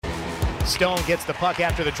Stone gets the puck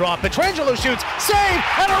after the drop. Pietrangelo shoots, save,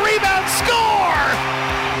 and a rebound, score!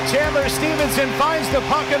 Chandler Stevenson finds the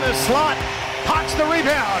puck in the slot, Hawks the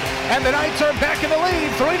rebound, and the Knights are back in the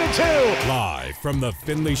lead, 3-2. Live from the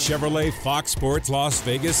Findlay Chevrolet Fox Sports Las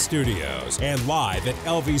Vegas studios and live at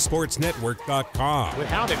lvsportsnetwork.com. With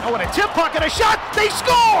Howden, and a tip puck and a shot, they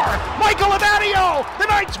score! Michael Amadio, the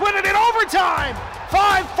Knights win it in overtime,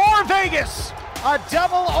 5-4 Vegas. A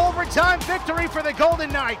double overtime victory for the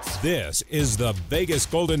Golden Knights. This is the Vegas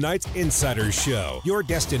Golden Knights Insider Show, your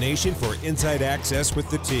destination for inside access with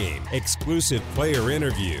the team, exclusive player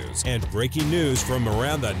interviews, and breaking news from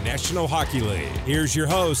around the National Hockey League. Here's your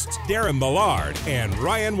hosts, Darren Millard and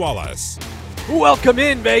Ryan Wallace. Welcome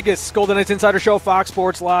in, Vegas Golden Knights Insider Show, Fox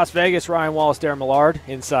Sports Las Vegas. Ryan Wallace, Darren Millard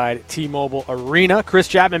inside T-Mobile Arena. Chris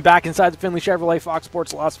Chapman back inside the Findlay Chevrolet Fox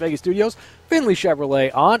Sports Las Vegas studios. Findlay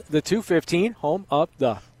Chevrolet on the 215, home of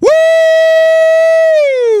the... Woo!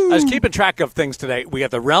 I was keeping track of things today. We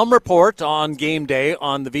got the Realm Report on game day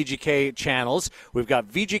on the VGK channels. We've got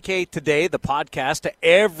VGK Today, the podcast,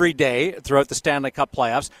 every day throughout the Stanley Cup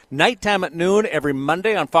playoffs. Nighttime at noon every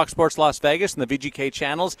Monday on Fox Sports Las Vegas and the VGK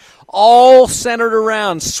channels, all centered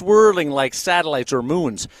around, swirling like satellites or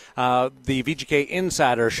moons. The VGK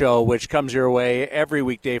Insider Show, which comes your way every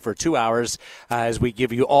weekday for 2 hours as we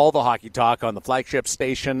give you all the hockey talk on the flagship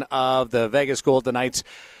station of the Vegas Golden Knights,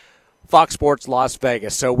 Fox Sports Las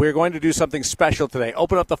Vegas. So we're going to do something special today.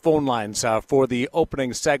 Open up the phone lines for the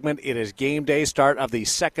opening segment. It is game day, start of the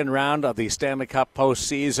second round of the Stanley Cup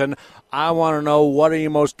postseason. I want to know, what are you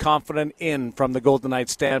most confident in from the Golden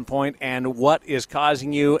Knights standpoint, and what is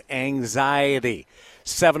causing you anxiety?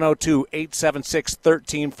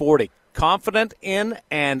 702-876-1340. Confident in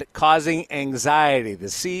and causing anxiety, the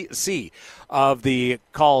C of the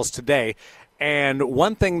calls today. And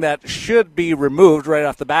one thing that should be removed right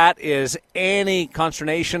off the bat is any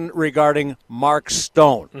consternation regarding Mark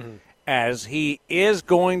Stone. As he is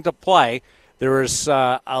going to play, there is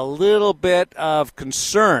a little bit of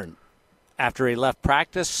concern after he left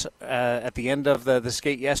practice at the end of the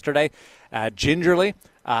skate yesterday. Gingerly,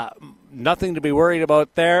 nothing to be worried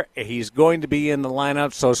about there. He's going to be in the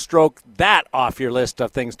lineup, so stroke that off your list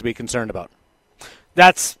of things to be concerned about.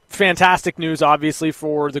 That's fantastic news, obviously,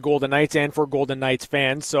 for the Golden Knights and for Golden Knights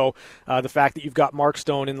fans. So the fact that you've got Mark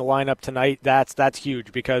Stone in the lineup tonight, that's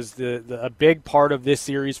huge, because a big part of this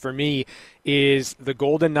series for me is the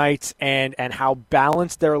Golden Knights and how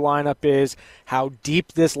balanced their lineup is, how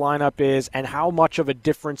deep this lineup is, and how much of a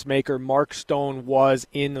difference maker Mark Stone was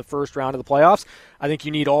in the first round of the playoffs. I think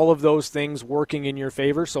you need all of those things working in your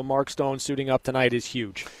favor, so Mark Stone suiting up tonight is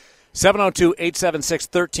huge.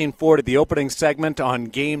 702-876-1340. The opening segment on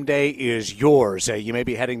game day is yours. You may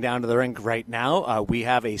be heading down to the rink right now. We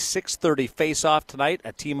have a 6:30 face-off tonight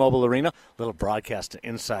at T-Mobile Arena. A little broadcast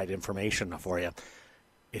inside information for you.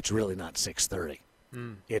 It's really not 6:30.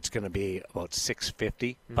 It's going to be about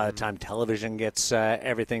 6:50 by the time television gets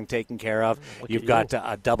everything taken care of. You've got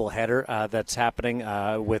a doubleheader that's happening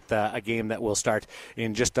with a game that will start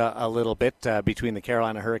in just a little bit between the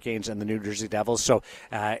Carolina Hurricanes and the New Jersey Devils. So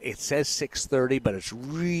it says 6:30, but it's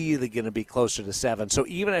really going to be closer to 7. So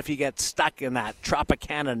even if you get stuck in that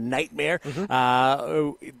Tropicana nightmare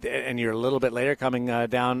and you're a little bit later coming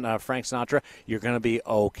down Frank Sinatra, you're going to be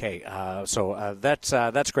okay. So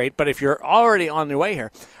that's great. But if you're already on your way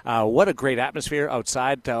here, what a great atmosphere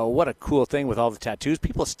outside. What a cool thing with all the tattoos.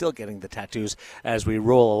 People are still getting the tattoos as we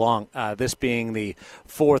roll along. This being the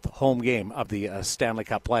fourth home game of the Stanley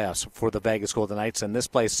Cup playoffs for the Vegas Golden Knights, and this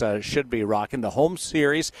place should be rocking. The home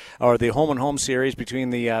series, or the home and home series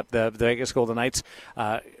between the Vegas Golden Knights,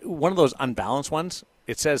 one of those unbalanced ones.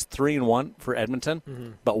 It says 3-1 for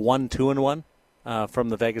Edmonton, but 1-2-1. From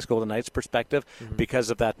the Vegas Golden Knights perspective, because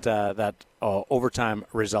of that overtime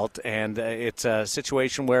result. And it's a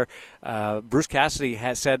situation where Bruce Cassidy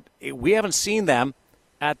has said, we haven't seen them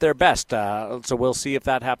at their best. So we'll see if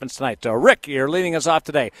that happens tonight. Rick, you're leading us off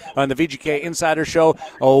today on the VGK Insider Show.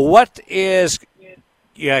 What is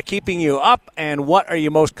keeping you up, and what are you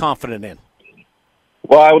most confident in?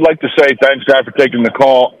 Well, I would like to say thanks, guy, for taking the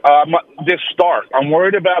call. This start, I'm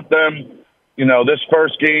worried about them, this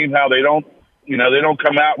first game, how they don't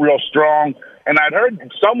come out real strong. And I'd heard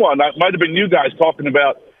someone, that might have been you guys, talking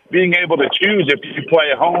about being able to choose if you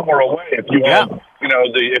play at home or away. If you have,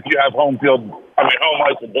 if you have home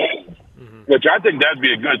ice advantage, which I think that'd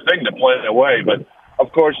be a good thing to play away. But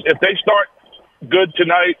of course, if they start good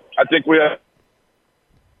tonight, I think we have.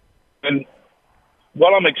 And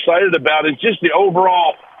what I'm excited about is just the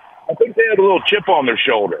overall. I think they had a little chip on their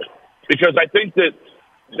shoulder, because I think that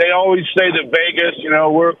they always say that Vegas,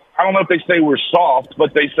 I don't know if they say we're soft,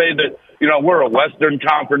 but they say that we're a Western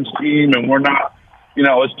Conference team and we're not,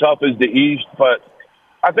 as tough as the East. But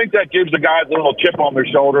I think that gives the guys a little chip on their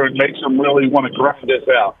shoulder and makes them really want to grind this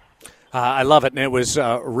out. I love it, and it was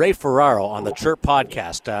Ray Ferraro on the Chirp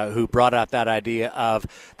podcast who brought out that idea of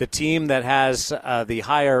the team that has the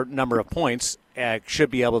higher number of points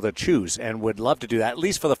should be able to choose, and would love to do that, at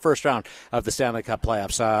least for the first round of the Stanley Cup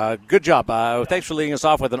playoffs. Good job. Thanks for leading us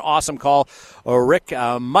off with an awesome call, Rick.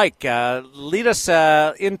 Mike, lead us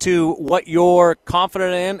into what you're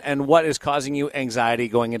confident in and what is causing you anxiety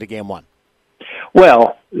going into Game 1.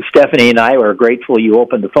 Well, Stephanie and I were grateful you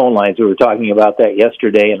opened the phone lines. We were talking about that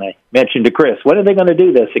yesterday, and I mentioned to Chris, when are they going to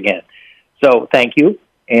do this again? So thank you.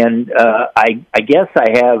 And I guess I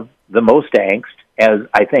have the most angst, as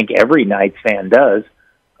I think every Knights fan does,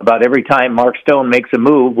 about every time Mark Stone makes a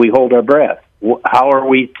move, we hold our breath. How are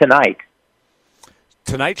we tonight?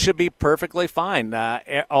 Tonight should be perfectly fine.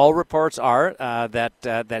 All reports are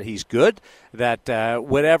that he's good, that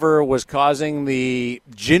whatever was causing the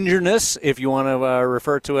gingerness, if you want to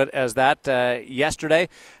refer to it as that, yesterday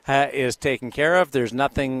is taken care of. There's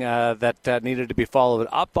nothing that needed to be followed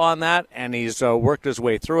up on that, and he's worked his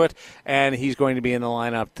way through it, and he's going to be in the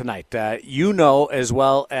lineup tonight. You know as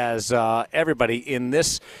well as everybody in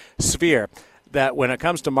this sphere that when it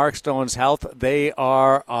comes to Mark Stone's health, they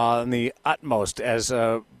are on the utmost as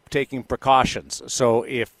taking precautions. So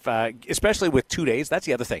if, especially with 2 days, that's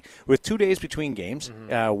the other thing. With 2 days between games,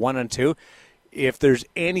 1 and 2, if there's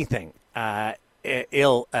anything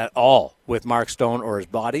ill at all with Mark Stone or his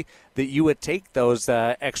body, that you would take those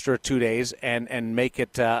extra 2 days and make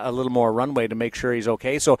it a little more runway to make sure he's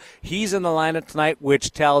okay. So he's in the lineup tonight,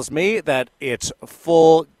 which tells me that it's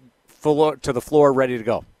full to the floor, ready to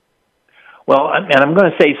go. Well, and I'm going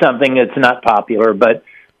to say something that's not popular, but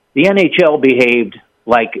the NHL behaved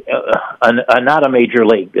like not a major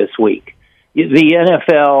league this week. The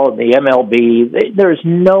NFL, the MLB, there's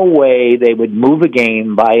no way they would move a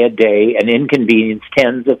game by a day and inconvenience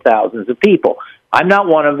tens of thousands of people. I'm not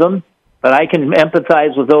one of them, but I can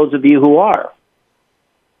empathize with those of you who are.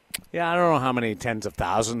 Yeah, I don't know how many tens of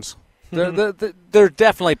thousands. There are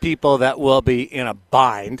definitely people that will be in a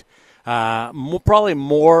bind. Probably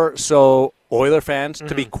more so Oiler fans,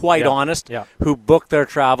 to be quite honest, who booked their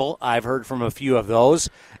travel. I've heard from a few of those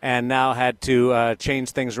and now had to change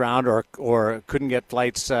things around or couldn't get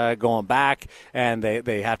flights going back, and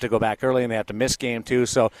they have to go back early and they have to miss Game 2.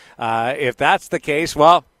 So if that's the case,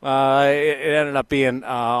 well, it ended up being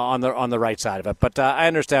on the right side of it. But I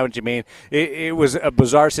understand what you mean. It was a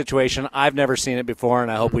bizarre situation. I've never seen it before,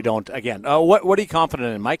 and I hope we don't again. What are you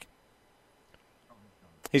confident in, Mike?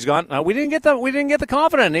 He's gone. We didn't get the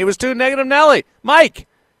confident. He was too negative, Nelly. Mike,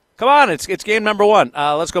 come on! It's game number 1.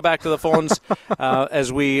 Let's go back to the phones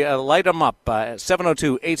as we light them up.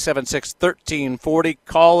 702-876-1340.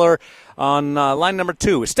 Caller on line number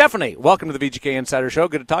 2. Stephanie, welcome to the VGK Insider Show.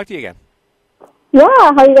 Good to talk to you again. Yeah,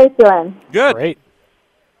 how are you guys doing? Good. Great.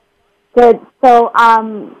 Good. So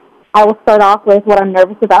I will start off with what I'm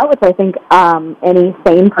nervous about, which I think any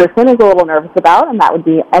sane person is a little nervous about, and that would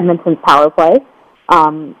be Edmonton's power play.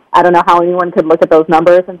 I don't know how anyone could look at those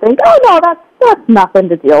numbers and think, oh, no, that's nothing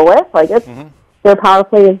to deal with. Like, their power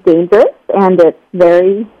play is dangerous, and it's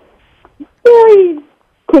very, very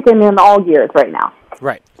kicking in all gears right now.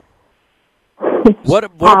 Right. What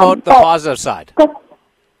about the positive side?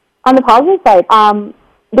 On the positive side,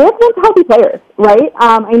 they have some healthy players, right?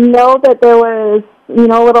 I know that there was, a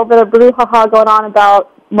little bit of brouhaha going on about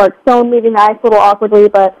Mark Stone leaving the ice a little awkwardly,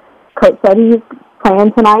 but Coach said he's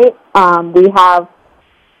playing tonight.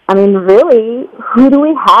 Really, who do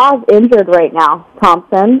we have injured right now?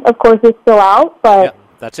 Thompson, of course, is still out, but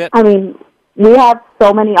that's it. We have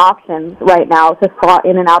so many options right now to slot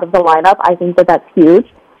in and out of the lineup. I think that's huge.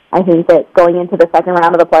 I think that going into the second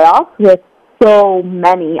round of the playoffs with so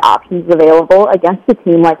many options available against a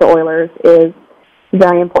team like the Oilers is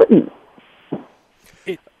very important.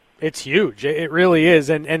 It's huge. It really is.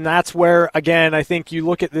 And that's where, again, I think you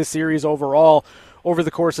look at this series overall, over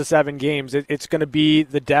the course of 7 games, it's going to be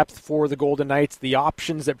the depth for the Golden Knights, the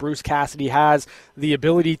options that Bruce Cassidy has, the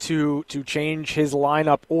ability to change his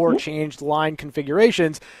lineup or change the line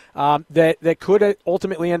configurations that could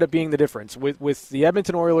ultimately end up being the difference. With the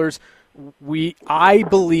Edmonton Oilers, I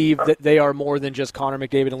believe that they are more than just Connor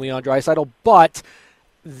McDavid and Leon Draisaitl, but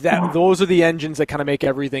those are the engines that kind of make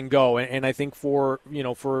everything go. And I think for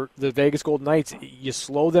the Vegas Golden Knights, you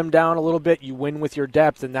slow them down a little bit, you win with your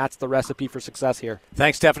depth, and that's the recipe for success here.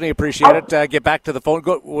 Thanks, Stephanie. Appreciate it. Get back to the phone.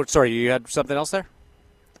 Sorry, you had something else there?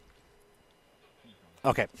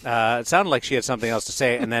 Okay. It sounded like she had something else to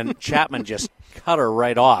say, and then Chapman just cut her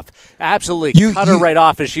right off. Absolutely cut her right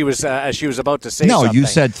off as she was about to say something. No, you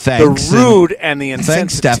said thanks. The rude and the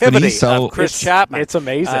insensitivity of Chris Chapman. It's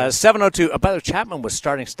amazing. 7:02. By the way, Chapman was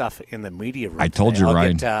starting stuff in the media room. I told you,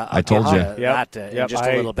 Ryan. I told you. That in just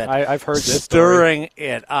a little bit. I've heard this stirring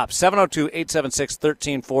it up.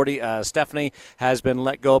 702-876-1340. Stephanie has been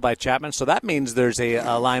let go by Chapman, so that means there's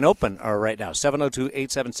a line open right now.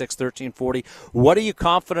 702-876-1340. What are you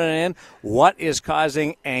confident in? What is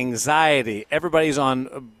causing anxiety? Everybody's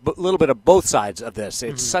on a little bit of both sides of this.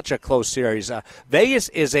 It's such a close series. Vegas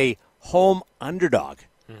is a home underdog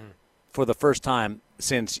for the first time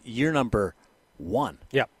since year number 1.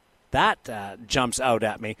 Yeah. That jumps out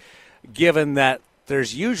at me, given that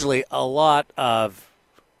there's usually a lot of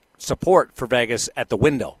support for Vegas at the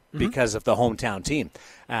window because of the hometown team.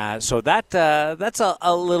 So that's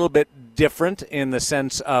a little bit different in the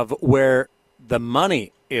sense of where the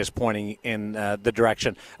money is pointing in the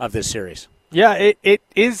direction of this series. Yeah, it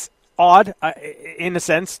is odd in a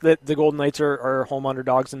sense that the Golden Knights are home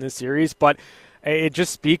underdogs in this series, but it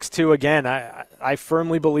just speaks to, again, I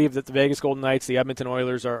firmly believe that the Vegas Golden Knights, the Edmonton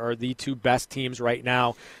Oilers are the two best teams right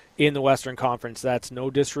now in the Western Conference. That's no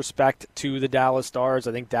disrespect to the Dallas Stars.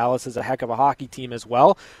 I think Dallas is a heck of a hockey team as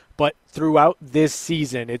well. But throughout this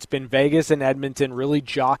season, it's been Vegas and Edmonton really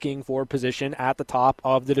jockeying for position at the top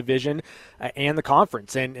of the division and the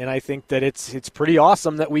conference. And I think that it's pretty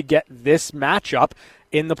awesome that we get this matchup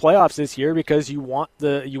in the playoffs this year because you want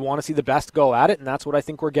to see the best go at it, and that's what I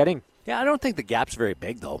think we're getting. Yeah, I don't think the gap's very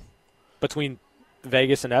big, though. Between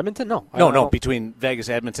Vegas and Edmonton? No, between Vegas,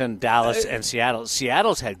 Edmonton, Dallas, and Seattle.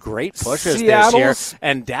 Seattle's had great pushes this year,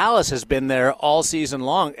 and Dallas has been there all season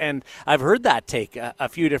long. And I've heard that take a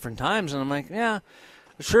few different times, and I'm like, yeah,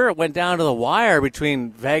 sure, it went down to the wire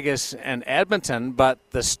between Vegas and Edmonton, but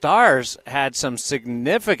the Stars had some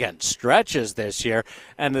significant stretches this year,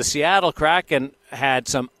 and the Seattle Kraken had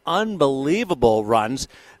some unbelievable runs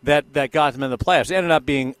that got them in the playoffs. It ended up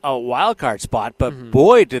being a wild card spot, but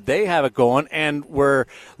boy, did they have it going, and were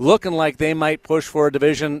looking like they might push for a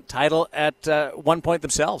division title at one point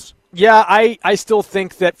themselves. Yeah, I still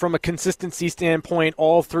think that from a consistency standpoint,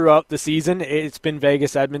 all throughout the season, it's been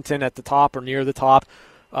Vegas, Edmonton at the top or near the top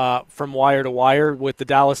from wire to wire. With the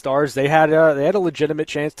Dallas Stars, they had a legitimate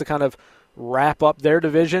chance to kind of wrap up their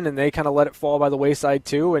division, and they kind of let it fall by the wayside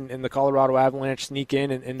too, and the Colorado Avalanche sneak in,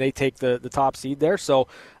 and they take the top seed there. So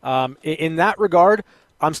in that regard,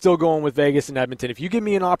 I'm still going with Vegas and Edmonton. If you give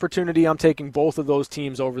me an opportunity, I'm taking both of those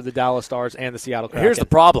teams over the Dallas Stars and the Seattle Kraken. Here's the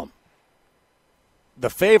problem. The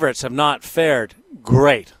favorites have not fared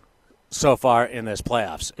great so far in this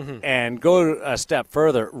playoffs. And go a step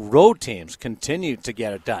further, road teams continue to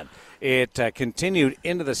get it done. It continued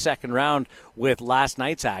into the second round with last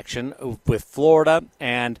night's action with Florida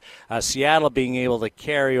and Seattle being able to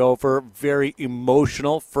carry over very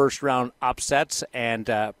emotional first-round upsets and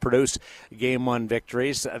produce Game 1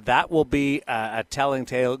 victories. That will be a telling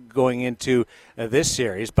tale going into this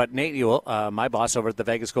series. But Nate Ewell, my boss over at the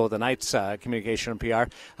Vegas Golden Knights Communication and PR,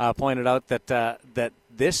 pointed out that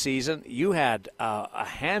this season you had a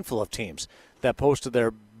handful of teams that posted their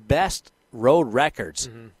best road records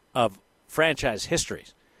of franchise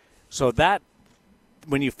histories. So that,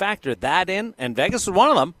 when you factor that in, and Vegas was one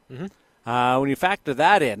of them, when you factor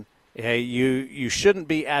that in, you shouldn't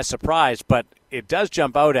be as surprised, but it does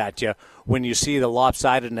jump out at you when you see the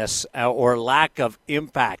lopsidedness or lack of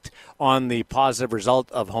impact on the positive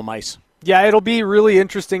result of home ice. Yeah, it'll be really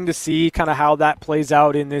interesting to see kind of how that plays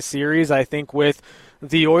out in this series. I think with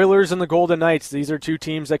the Oilers and the Golden Knights, these are two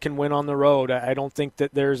teams that can win on the road. I don't think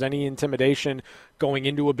that there's any intimidation going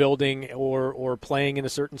into a building or playing in a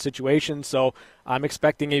certain situation. So I'm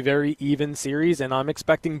expecting a very even series, and I'm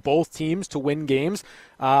expecting both teams to win games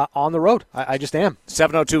on the road. I just am.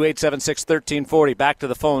 702-876-1340. Back to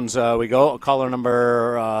the phones we go. Caller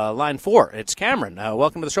number line 4. It's Cameron.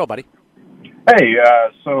 Welcome to the show, buddy. Hey,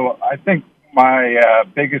 so I think my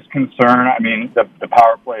biggest concern, the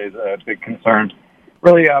power play is a big concern.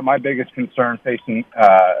 Really, my biggest concern facing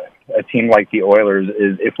a team like the Oilers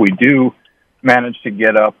is if we do manage to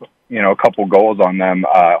get up, a couple goals on them,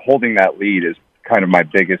 holding that lead is kind of my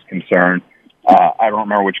biggest concern. I don't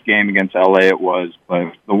remember which game against LA it was,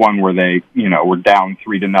 but the one where they, were down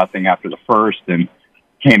 3-0 after the first and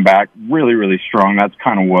came back really, really strong. That's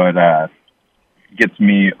kind of what gets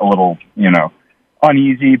me a little,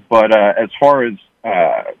 uneasy. But as far as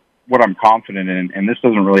what I'm confident in, and this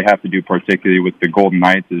doesn't really have to do particularly with the Golden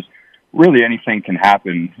Knights, is really anything can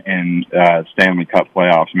happen in Stanley Cup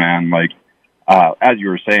playoffs, man. Like, as you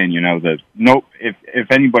were saying, if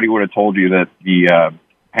anybody would have told you that the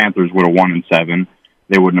Panthers would have won in 7,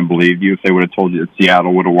 they wouldn't have believed you. If they would have told you that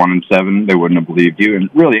Seattle would have won in 7, they wouldn't have believed you. And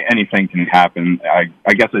really, anything can happen.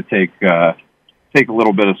 I guess I take a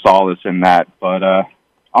little bit of solace in that. But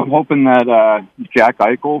I'm hoping that Jack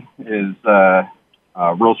Eichel is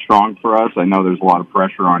real strong for us. I know there's a lot of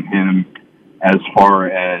pressure on him as far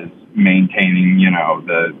as maintaining,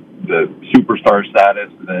 the superstar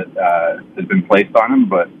status that has been placed on him.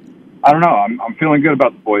 But I don't know. I'm feeling good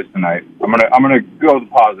about the boys tonight. I'm gonna go the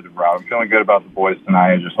positive route. I'm feeling good about the boys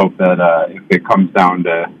tonight. I just hope that if it comes down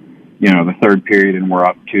to the third period and we're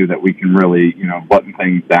up 2, that we can really button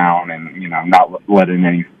things down and not let in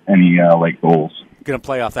any late goals. Going to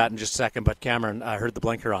play off that in just a second, but Cameron, I heard the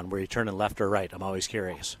blinker on. Were you turning left or right? I'm always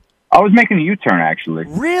curious. I was making a U-turn, actually.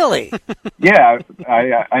 Really? Yeah,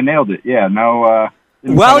 I nailed it. Yeah, no.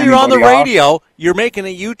 While you're on the radio, you're making a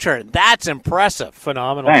U-turn. That's impressive.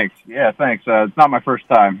 Phenomenal. Thanks. Yeah, thanks. It's not my first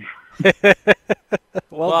time.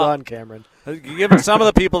 well done, Cameron. Given some of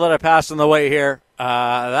the people that I passed on the way here,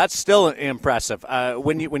 that's still impressive.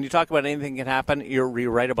 When you talk about anything can happen, you're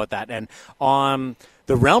right about that. And on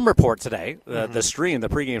the Realm Report today, the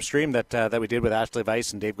pregame stream that we did with Ashley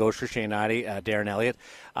Weiss and Dave Gosher, Shane Noddy, Darren Elliott.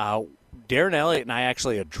 Darren Elliott and I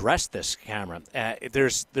actually addressed this, Cameron.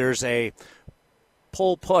 There's a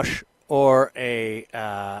pull-push or a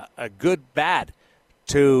good bad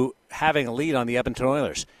to having a lead on the Edmonton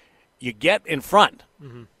Oilers. You get in front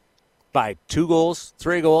by 2 goals,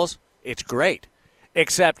 3 goals, it's great.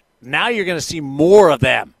 Except now you're going to see more of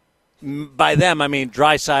them. By them, I mean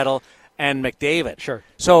Draisaitl and McDavid. Sure.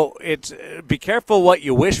 So it's be careful what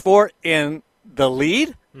you wish for in the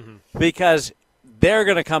lead because they're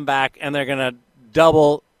going to come back and they're going to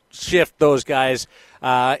double shift those guys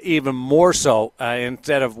even more so.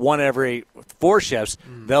 Instead of one every 4 shifts,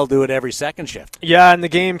 they'll do it every second shift. Yeah, and the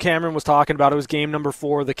game Cameron was talking about, it was game number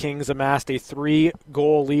 4. The Kings amassed a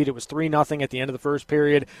 3-goal lead. It was 3-0 at the end of the first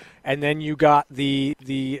period. And then you got the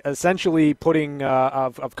essentially putting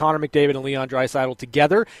of Connor McDavid and Leon Draisaitl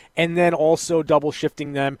together, and then also double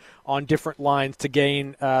shifting them on different lines to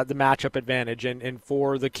gain the matchup advantage. And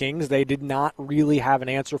for the Kings, they did not really have an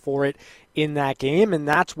answer for it in that game, and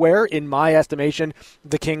that's where, in my estimation,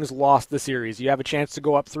 the Kings lost the series. You have a chance to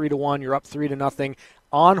go up 3-1, you're up 3-0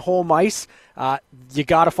 on home ice. You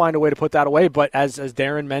got to find a way to put that away. But as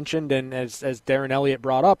Darren mentioned, and as Darren Elliott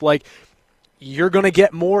brought up, you're going to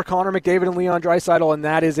get more Connor McDavid and Leon Draisaitl, and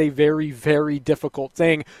that is a very, very difficult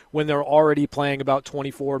thing when they're already playing about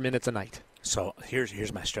 24 minutes a night. So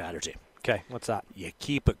here's my strategy. Okay, what's that? You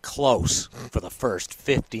keep it close for the first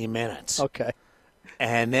 50 minutes. Okay.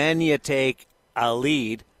 And then you take a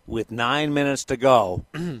lead with 9 minutes to go,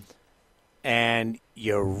 and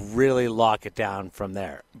you really lock it down from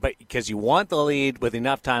there. But because you want the lead with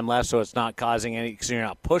enough time left so it's not causing any, because you're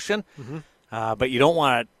not pushing, but you don't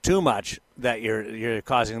want it too much that you're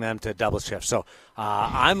causing them to double shift. So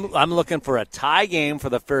I'm looking for a tie game for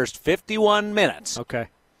the first 51 minutes. Okay.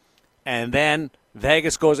 And then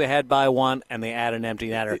Vegas goes ahead by 1, and they add an empty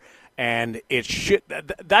netter. And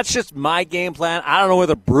that's just my game plan. I don't know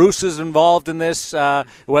whether Bruce is involved in this,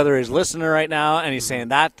 whether he's listening right now, and he's saying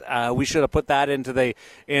that we should have put that into the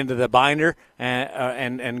binder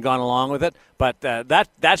and gone along with it. But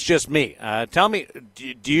that's just me. Tell me,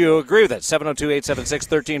 do you agree with it?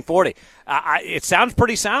 702-876-1340. It sounds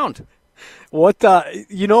pretty sound. What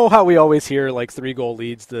you know how we always hear 3-goal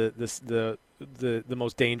leads, the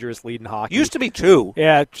most dangerous lead in hockey. Used to be 2.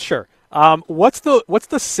 Yeah, sure. What's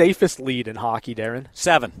the safest lead in hockey, Darren?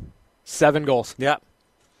 7. 7 goals. Yeah.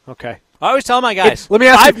 Okay. I always tell my guys. Let me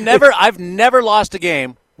ask you. I've never lost a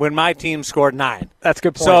game when my team scored 9. That's a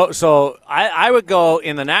good point. So I would go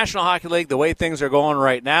in the National Hockey League the way things are going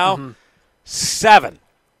right now. 7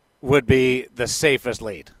 would be the safest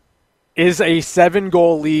lead. Is a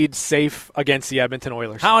 7-goal lead safe against the Edmonton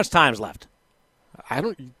Oilers? How much time's left? I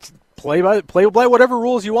don't play by whatever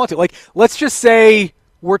rules you want to. Let's just say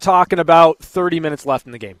we're talking about 30 minutes left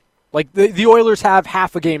in the game. The Oilers have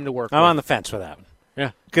half a game to work. I'm on the fence with that one.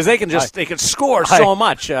 Yeah, because they can score so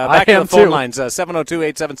much. Back to the phone lines,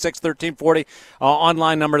 702-876-1340.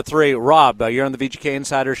 Online number 3. Rob, you're on the VGK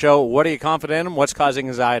Insider Show. What are you confident in? What's causing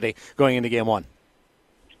anxiety going into Game 1?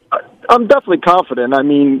 I'm definitely confident. I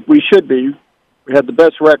mean, we should be. We had the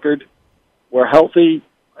best record. We're healthy.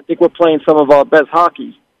 I think we're playing some of our best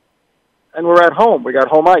hockey. And we're at home. We got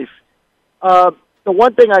home ice. The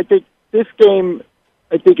one thing I think this game,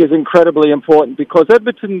 is incredibly important because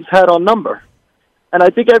Edmonton's had our number. And I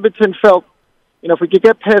think Edmonton felt, if we could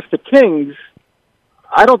get past the Kings,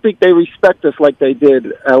 I don't think they respect us like they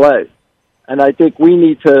did L.A. And I think we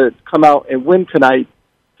need to come out and win tonight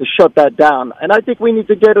to shut that down. And I think we need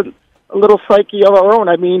to get a little psyche of our own.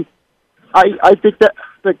 I mean, I think that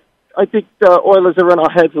I think the Oilers are in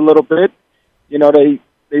our heads a little bit. You know,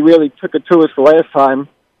 they really took it to us the last time.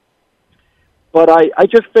 But I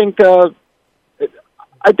just think the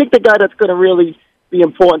guy that's going to really be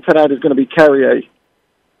important tonight is going to be Carrier.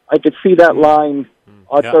 I could see that line,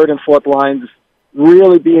 our third and fourth lines,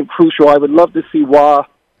 really being crucial. I would love to see Wah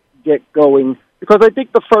get going because I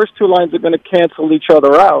think the first two lines are going to cancel each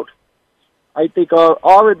other out. I think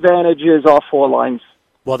our advantage is our four lines.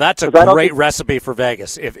 Well, that's a great recipe for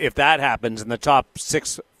Vegas. If that happens and the top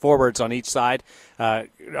six forwards on each side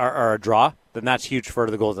are a draw, then that's huge for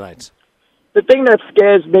the Golden Knights. The thing that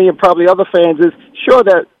scares me and probably other fans is sure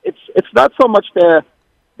that it's not so much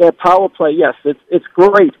their power play. Yes, it's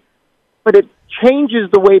great, but it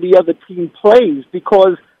changes the way the other team plays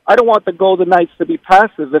because I don't want the Golden Knights to be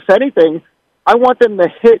passive. If anything, I want them to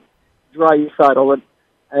hit Draisaitl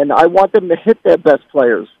and I want them to hit their best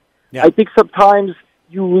players. Yeah. I think sometimes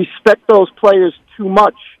you respect those players too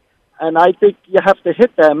much, and I think you have to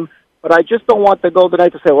hit them. But I just don't want the Golden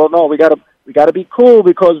Knights to say, "Well, no, we got to be cool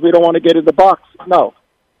because we don't want to get in the box." No,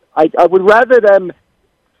 I would rather them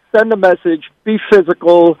send a message, be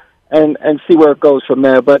physical, and see where it goes from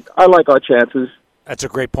there. But I like our chances. That's a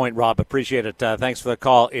great point, Rob. Appreciate it. Thanks for the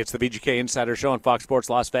call. It's the VGK Insider Show on Fox Sports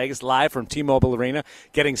Las Vegas, live from T-Mobile Arena,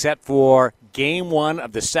 getting set for Game 1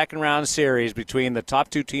 of the second-round series between the top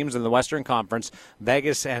two teams in the Western Conference,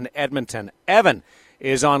 Vegas and Edmonton. Evan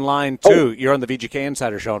is on line 2. You're on the VGK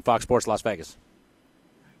Insider Show on Fox Sports Las Vegas.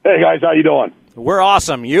 Hey, guys. How you doing? We're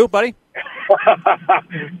awesome. You, buddy?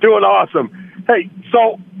 Doing awesome. Hey,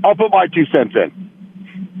 so I'll put my 2 cents in.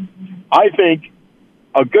 I think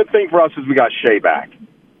a good thing for us is we got Shea back.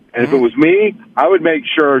 And if it was me, I would make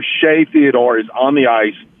sure Shea Theodore is on the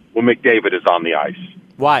ice when McDavid is on the ice.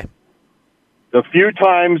 Why? The few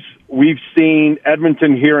times we've seen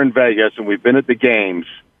Edmonton here in Vegas and we've been at the games,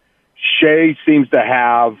 Shea seems to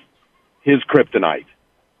have his kryptonite.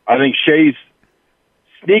 I think Shea's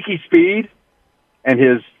sneaky speed and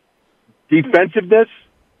his defensiveness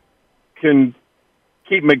can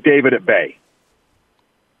keep McDavid at bay.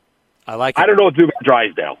 I like it. I don't know what's doing with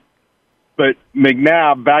Drysdale, but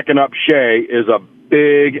McNabb backing up Shea is a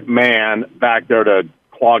big man back there to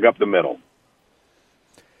clog up the middle.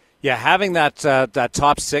 Yeah, having that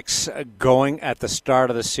top 6 going at the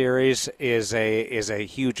start of the series is a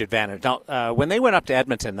huge advantage. Now, when they went up to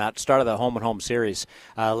Edmonton, that start of the home-and-home series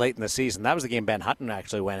late in the season, that was the game Ben Hutton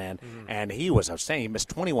actually went in, and he was outstanding. He missed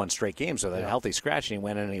 21 straight games with a healthy scratch, and he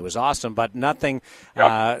went in and he was awesome. But nothing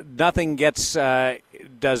does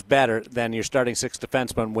better than your starting 6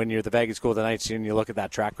 defenseman when you're the Vegas Golden Knights and you look at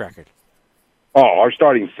that track record. Oh, our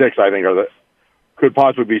starting 6, I think, could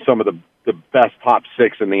possibly be some of the best top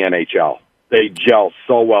 6 in the NHL. They gel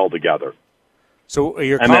so well together. So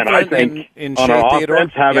you're confident then I think in on our Theodore?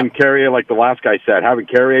 Offense, having Carrier, like the last guy said, having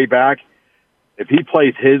Carrier back, if he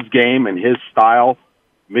plays his game and his style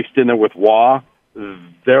mixed in there with Wah,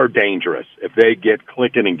 they're dangerous if they get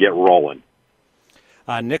clicking and get rolling.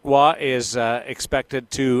 Nick Wah is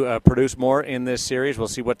expected to produce more in this series. We'll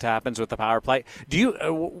see what happens with the power play. Do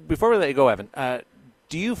you before we let you go, Evan,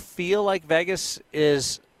 do you feel like Vegas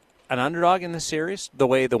is an underdog in this series, the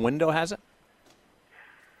way the window has it?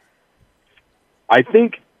 I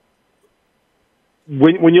think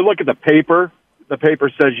when you look at the paper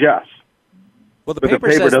says yes. Well, the paper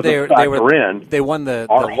says doesn't factor in they won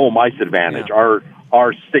our home ice advantage, our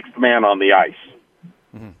 6th man on the ice.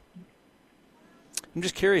 Mm-hmm. I'm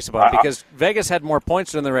just curious about it because Vegas had more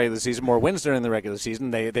points during the regular season, more wins during the regular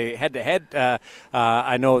season. They head-to-head.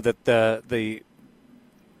 I know that the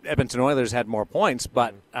Edmonton Oilers had more points,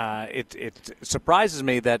 but it surprises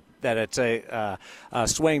me that it's a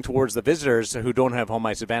swing towards the visitors who don't have home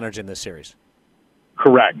ice advantage in this series.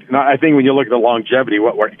 Correct. And I think when you look at the longevity,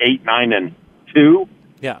 we're 8, 9, and 2.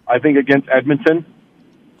 Yeah, I think against Edmonton,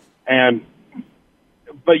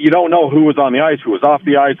 but you don't know who was on the ice, who was off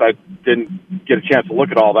the ice. I didn't get a chance to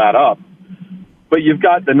look at all that up. But you've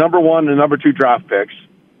got the number 1 and number 2 draft picks.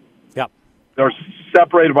 Yep. They're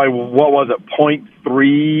separated by,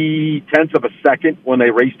 0.3 of a second when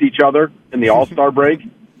they raced each other in the All-Star break.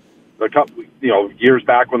 A couple, years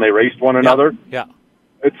back when they raced one another. Yeah.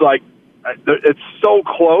 It's like, it's so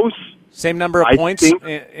close. Same number of points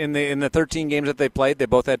in the 13 games that they played. They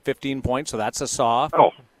both had 15 points, so that's a saw.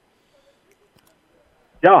 Oh.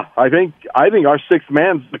 Yeah, I think our 6th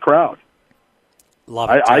man's the crowd.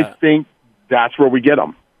 Love it. I think that's where we get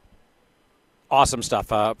them. Awesome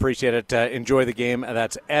stuff. Appreciate it. Enjoy the game.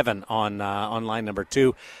 That's Evan on line number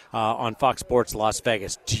 2 on Fox Sports Las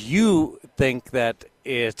Vegas. Do you think that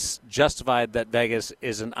it's justified that Vegas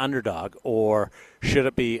is an underdog, or should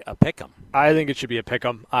it be a pick'em? I think it should be a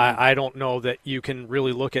pick'em. I don't know that you can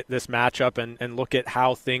really look at this matchup and look at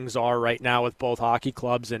how things are right now with both hockey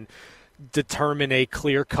clubs and determine a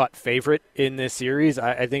clear-cut favorite in this series.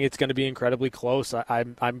 I think it's going to be incredibly close.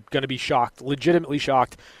 I'm going to be shocked, legitimately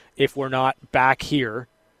shocked, if we're not back here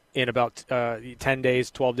in about 10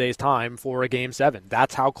 days, 12 days' time for a Game 7.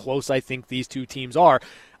 That's how close I think these two teams are.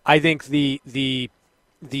 I think the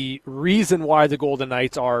reason why the Golden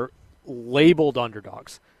Knights are labeled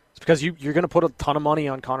underdogs is because you're going to put a ton of money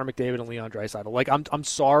on Connor McDavid and Leon Draisaitl. Like, I'm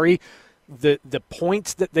sorry. The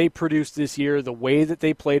points that they produced this year, the way that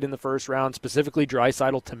they played in the first round, specifically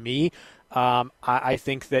Draisaitl, to me, I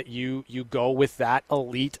think that you go with that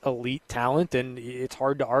elite talent, and it's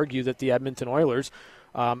hard to argue that the Edmonton Oilers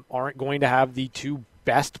aren't going to have the two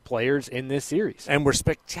best players in this series. And we're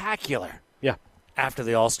spectacular. Yeah. After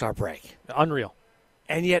the All-Star break. Unreal.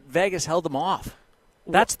 And yet Vegas held them off.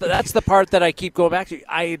 That's the part that I keep going back to.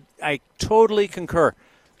 I totally concur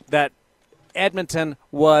that Edmonton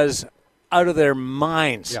was out of their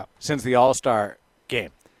minds since the All-Star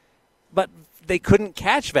game. But they couldn't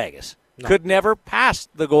catch Vegas. No. Could never pass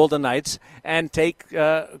the Golden Knights and take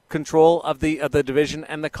control of the division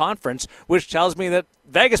and the conference, which tells me that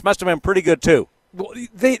Vegas must have been pretty good too. Well,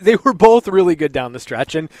 they were both really good down the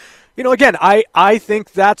stretch. And, again, I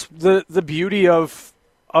think that's the beauty of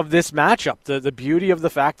this matchup, the beauty of the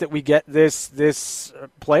fact that we get this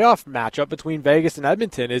playoff matchup between Vegas and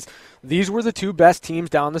Edmonton is these were the two best teams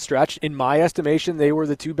down the stretch. In my estimation, they were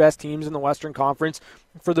the two best teams in the Western Conference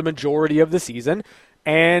for the majority of the season.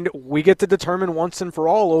 And we get to determine once and for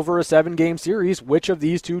all over a 7-game series which of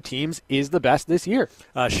these two teams is the best this year.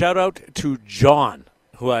 Shout out to John,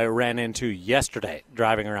 who I ran into yesterday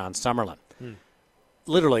driving around Summerlin.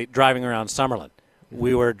 Literally driving around Summerlin.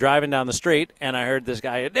 We were driving down the street, and I heard this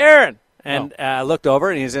guy, Darren, and I looked over,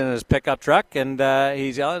 and he's in his pickup truck, and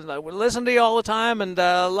he's yelling, "We listen to you all the time, and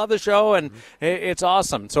love the show, and it's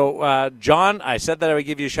awesome." So, John, I said that I would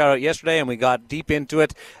give you a shout-out yesterday, and we got deep into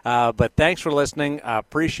it, but thanks for listening.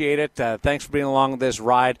 Appreciate it. Thanks for being along this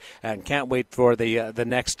ride, and can't wait for the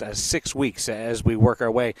next 6 weeks as we work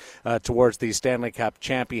our way towards the Stanley Cup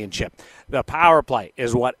Championship. The power play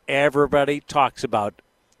is what everybody talks about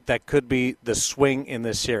that could be the swing in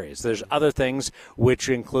this series. There's other things, which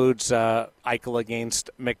includes Eichel against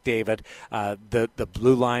McDavid, the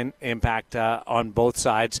blue line impact on both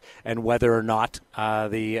sides, and whether or not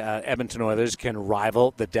the Edmonton Oilers can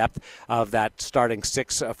rival the depth of that starting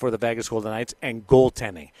six for the Vegas Golden Knights. And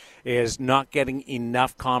goaltending is not getting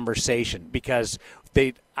enough conversation because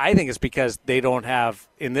I think it's because they don't have,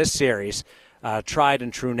 in this series, tried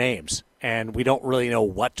and true names. And we don't really know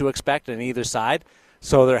what to expect on either side.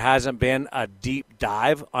 So there hasn't been a deep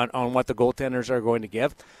dive on what the goaltenders are going to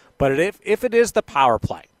give. But if it is the power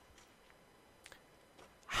play,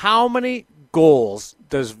 how many goals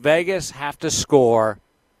does Vegas have to score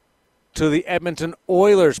to the Edmonton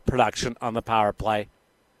Oilers' production on the power play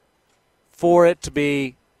for it to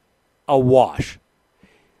be a wash?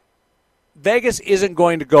 Vegas isn't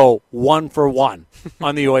going to go 1-for-1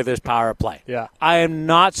 on the Oilers' power play. Yeah. I am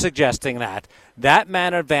not suggesting that. That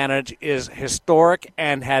man advantage is historic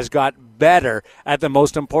and has got better at the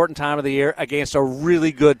most important time of the year against a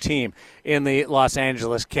really good team in the Los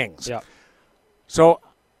Angeles Kings. Yeah. So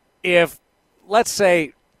if, let's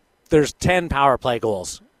say, there's 10 power play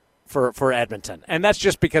goals for Edmonton, and that's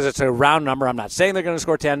just because it's a round number. I'm not saying they're going to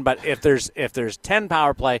score 10, but if there's 10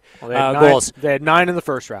 power play goals. They had 9 in the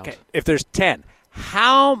first round. Okay, if there's 10,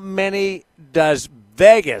 how many does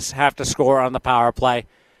Vegas have to score on the power play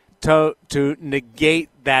to negate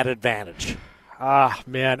that advantage?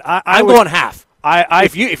 Man, I'm going half.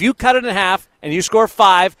 If you cut it in half and you score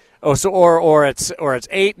 5, or it's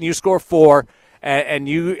 8 and you score 4, and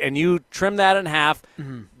you trim that in half,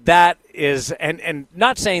 that is, and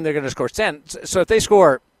not saying they're going to score 10. So if they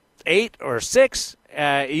score 8 or 6,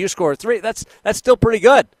 you score 3. That's still pretty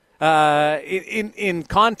good in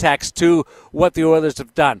context to what the Oilers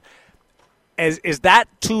have done. Is that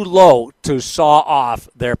too low to saw off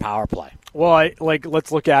their power play? Well,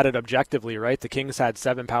 let's look at it objectively, right? The Kings had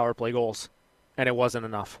 7 power play goals, and it wasn't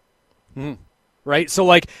enough. Right? So,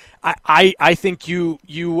 I think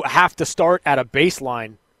you have to start at a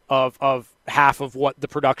baseline of half of what the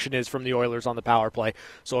production is from the Oilers on the power play.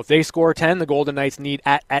 So if they score 10, the Golden Knights need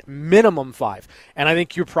at minimum 5. And I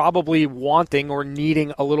think you're probably wanting or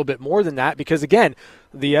needing a little bit more than that because, again,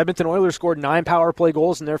 the Edmonton Oilers scored 9 power play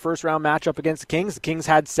goals in their first-round matchup against the Kings. The Kings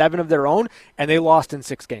had 7 of their own, and they lost in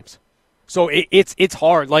 6 games. So it's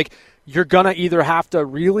hard. You're going to either have to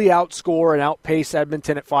really outscore and outpace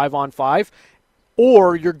Edmonton at 5-on-5,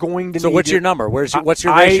 or you're going to. So what's your number? What's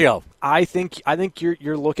your ratio? I think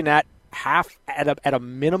you're looking at half at a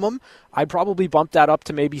minimum. I'd probably bump that up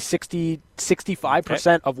to maybe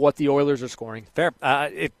 65% of what the Oilers are scoring. Fair.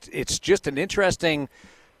 It's just an interesting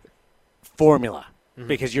formula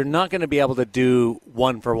because you're not going to be able to do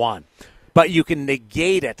 1-for-1, but you can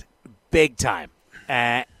negate it big time.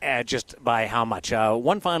 Just by how much?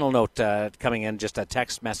 One final note coming in, just a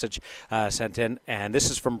text message sent in, and this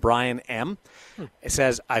is from Brian M. It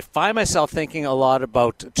says, I find myself thinking a lot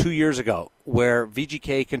about 2 years ago where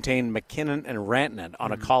VGK contained McKinnon and Rantanen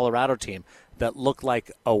on a Colorado team that looked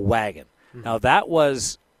like a wagon. Now, that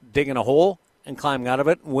was digging a hole and climbing out of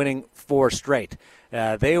it, winning 4 straight.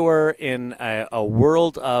 They were in a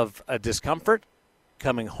world of discomfort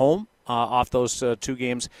coming home off those 2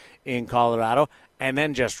 games in Colorado, and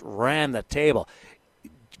then just ran the table.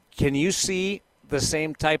 Can you see the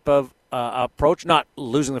same type of approach, not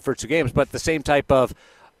losing the first 2 games, but the same type of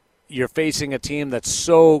you're facing a team that's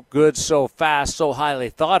so good, so fast, so highly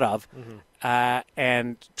thought of,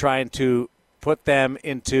 and trying to put them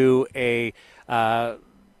into a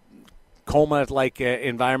coma-like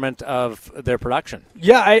environment of their production?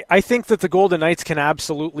 Yeah, I think that the Golden Knights can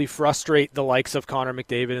absolutely frustrate the likes of Connor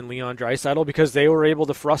McDavid and Leon Draisaitl because they were able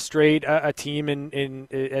to frustrate a team in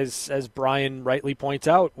as Brian rightly points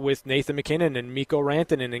out, with Nathan McKinnon and Mikko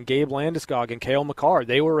Rantanen and Gabe Landeskog and Cale Makar.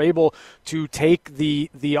 They were able to take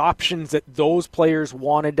the options that those players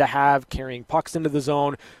wanted to have, carrying pucks into the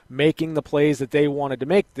zone, making the plays that they wanted to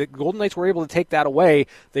make. The Golden Knights were able to take that away.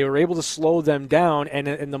 They were able to slow them down,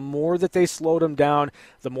 and the more that they slowed them down,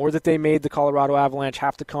 the more that they made the Colorado Avalanche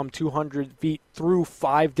have to come 200 feet through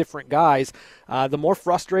 5 different guys, the more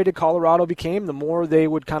frustrated Colorado became, the more they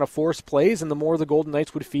would kind of force plays, and the more the Golden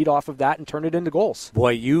Knights would feed off of that and turn it into goals.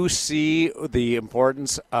 Boy, you see the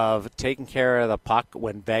importance of taking care of the puck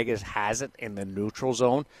when Vegas has it in the neutral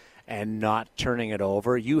zone and not turning it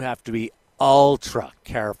over. You have to be ultra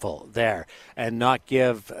careful there and not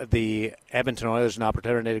give the Edmonton Oilers an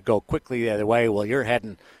opportunity to go quickly the other way while you're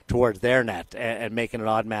heading towards their net and making an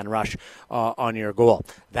odd man rush on your goal.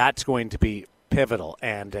 That's going to be pivotal,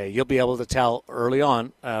 and you'll be able to tell early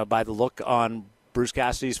on by the look on Bruce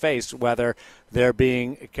Cassidy's face whether they're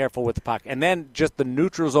being careful with the puck. And then just the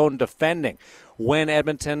neutral zone defending. When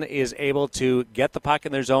Edmonton is able to get the puck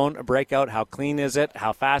in their zone, break out, how clean is it,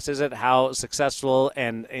 how fast is it, how successful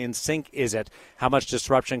and in sync is it, how much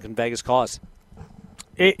disruption can Vegas cause?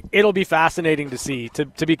 It'll be fascinating to see,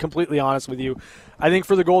 to be completely honest with you. I think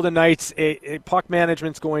for the Golden Knights, puck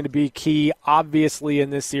management's going to be key, obviously, in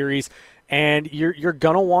this series, and you're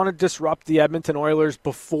going to want to disrupt the Edmonton Oilers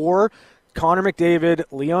before Connor McDavid,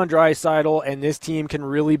 Leon Draisaitl, and this team can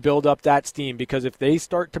really build up that steam, because if they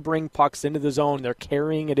start to bring pucks into the zone, they're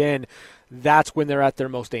carrying it in, that's when they're at their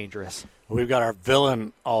most dangerous. We've got our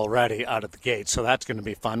villain already out of the gate, so that's going to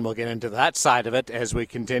be fun. We'll get into that side of it as we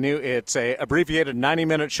continue. It's a abbreviated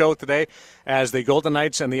 90-minute show today as the Golden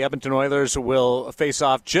Knights and the Edmonton Oilers will face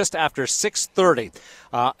off just after 6:30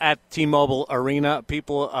 at T-Mobile Arena.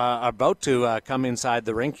 People are about to come inside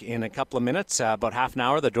the rink in a couple of minutes, about half an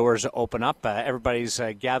hour. The doors open up. Everybody's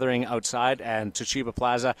gathering outside and Toshiba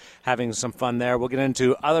Plaza, having some fun there. We'll get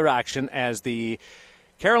into other action as the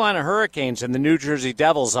Carolina Hurricanes and the New Jersey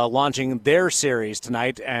Devils are launching their series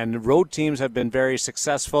tonight, and road teams have been very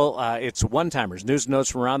successful. It's one-timers. News and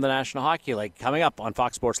notes from around the National Hockey League coming up on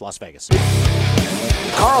Fox Sports Las Vegas.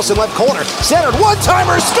 Carlson left corner, centered,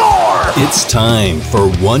 one-timer, score! It's time for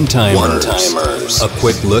One-Timers. A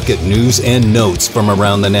quick look at news and notes from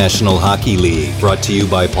around the National Hockey League. Brought to you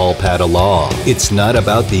by Paul Pata Law. It's not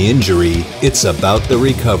about the injury, it's about the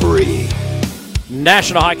recovery.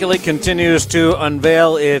 National Hockey League continues to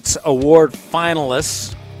unveil its award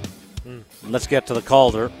finalists. Let's get to the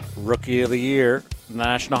Calder. Rookie of the Year in the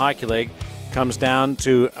National Hockey League comes down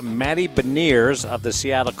to Matty Beniers of the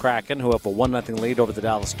Seattle Kraken, who have a 1-0 lead over the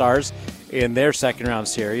Dallas Stars in their second-round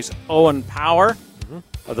series. Owen Power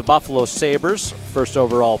of the Buffalo Sabres, first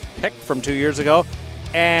overall pick from 2 years ago.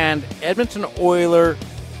 And Edmonton Oiler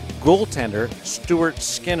goaltender Stuart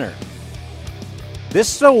Skinner.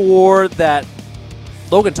 This is an award that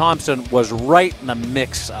Logan Thompson was right in the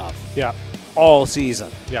mix of all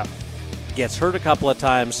season. Yeah. Gets hurt a couple of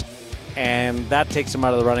times, and that takes him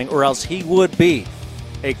out of the running, or else he would be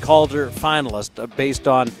a Calder finalist based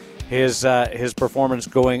on his performance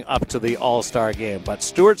going up to the All-Star game. But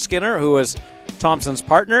Stuart Skinner, who is Thompson's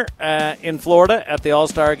partner in Florida at the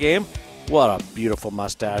All-Star game, what a beautiful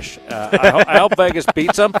mustache. I hope Vegas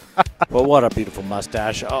beats him, but what a beautiful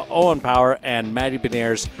mustache. Owen Power and Matty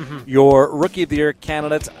Beniers, your Rookie of the Year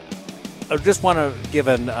candidates. I just want to give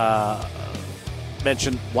an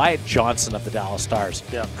mention Wyatt Johnson of the Dallas Stars.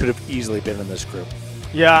 Yeah. Could have easily been in this group.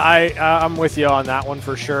 Yeah, I'm with you on that one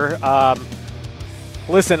for sure.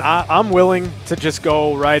 Listen, I'm willing to just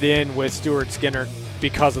go right in with Stuart Skinner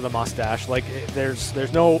because of the mustache. Like,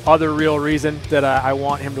 there's no other real reason that I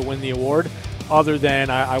want him to win the award other than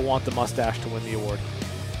I want the mustache to win the award.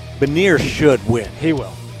 Beniers should win. He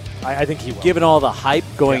will. I think he will. Given all the hype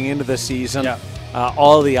going into the season,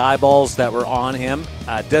 all the eyeballs that were on him,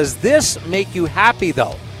 does this make you happy,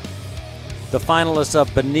 though? The finalists of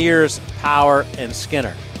Beniers, Power, and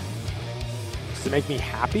Skinner. Does it make me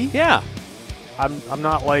happy? Yeah. I'm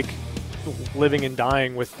not like living and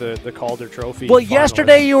dying with the Calder Trophy. Well,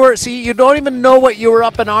 yesterday you don't even know what you were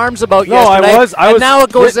up in arms about yesterday. I was. Now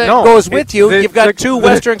it goes with you. You've got two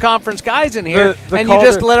Western Conference guys in here, and Calder, you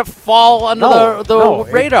just let it fall under the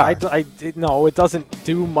radar. No, it doesn't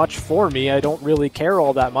do much for me. I don't really care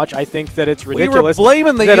all that much. I think that it's ridiculous. We were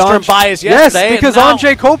blaming the Eastern bias yesterday. Yes, because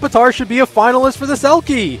Andrzej Kopitar should be a finalist for the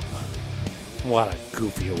Selke. What a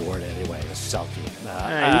goofy award anyway, the Selke. You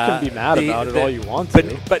can be mad about it all you want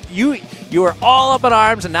to. But you were all up in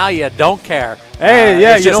arms, and now you don't care. Hey,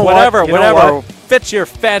 yeah, you know whatever fits your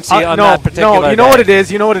fancy on that particular you know what it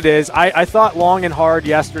is. You know what it is. I thought long and hard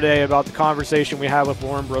yesterday about the conversation we had with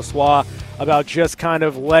Laurent Brossoit about just kind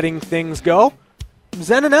of letting things go. I'm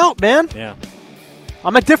zenning out, man. Yeah.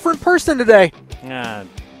 I'm a different person today. Yeah.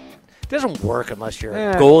 It doesn't work unless you're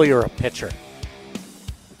a goalie or a pitcher.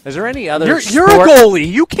 Is there any other You're a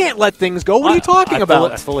goalie. You can't let things go. What are you talking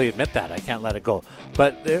about? I fully admit that. I can't let it go.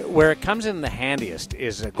 But where it comes in the handiest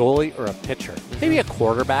is a goalie or a pitcher. Maybe a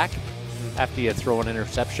quarterback after you throw an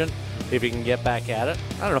interception, if you can get back at it.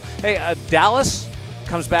 I don't know. Hey, Dallas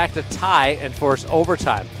comes back to tie and force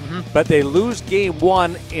overtime. But they lose game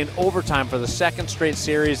 1 in overtime for the second straight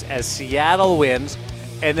series as Seattle wins.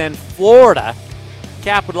 And then Florida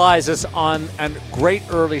capitalizes on a great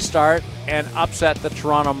early start and upset the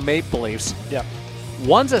Toronto Maple Leafs. Yep.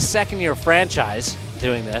 One's a second-year franchise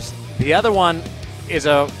doing this. The other one is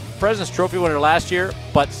a President's Trophy winner last year,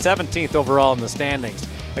 but 17th overall in the standings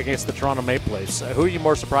against the Toronto Maple Leafs. Who are you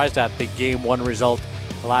more surprised at the Game 1 result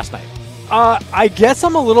last night? I guess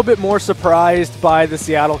I'm a little bit more surprised by the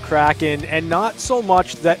Seattle Kraken, and not so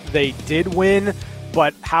much that they did win,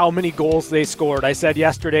 but how many goals they scored. I said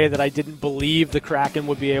yesterday that I didn't believe the Kraken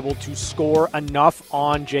would be able to score enough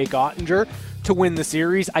on Jake Oettinger to win the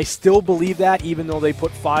series. I still believe that, even though they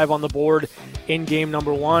put 5 on the board in game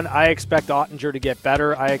number 1. I expect Oettinger to get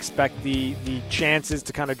better. I expect the chances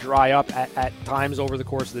to kind of dry up at times over the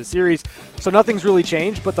course of the series. So nothing's really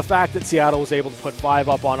changed, but the fact that Seattle was able to put 5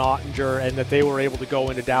 up on Oettinger and that they were able to go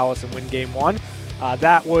into Dallas and win game 1,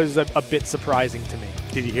 that was a bit surprising to me.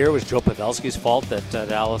 Did you hear it was Joe Pavelski's fault that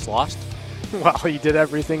Dallas lost? Well, he did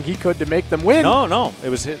everything he could to make them win. No, it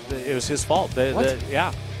was his fault.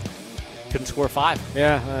 Yeah, couldn't score 5.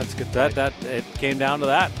 Yeah, that's good. That it came down to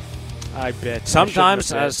that. I bet.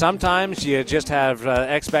 Sometimes you just have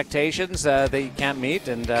expectations that you can't meet,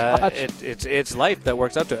 and it's life that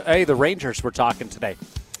works out to it. Hey, the Rangers were talking today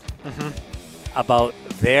about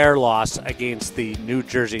their loss against the New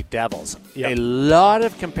Jersey Devils. Yep. A lot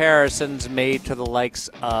of comparisons made to the likes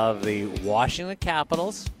of the Washington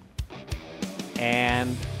Capitals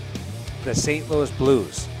and the St. Louis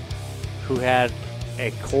Blues, who had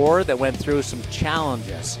a core that went through some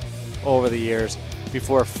challenges over the years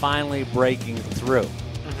before finally breaking through.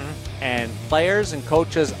 And players and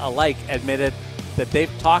coaches alike admitted that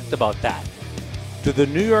they've talked about that. Do the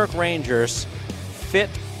New York Rangers fit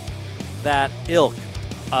that ilk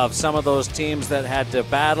of some of those teams that had to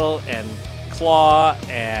battle and claw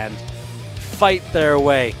and fight their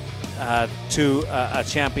way to a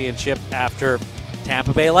championship after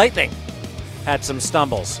Tampa Bay Lightning had some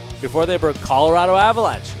stumbles before they broke Colorado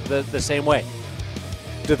Avalanche the same way?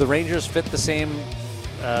 Do the Rangers fit the same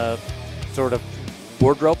sort of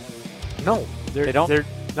wardrobe? No, they don't. They're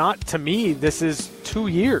not. To me, this is 2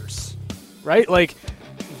 years, right? Like,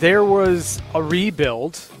 there was a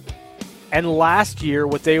rebuild, and last year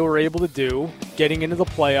what they were able to do, getting into the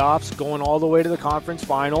playoffs, going all the way to the conference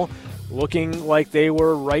final, looking like they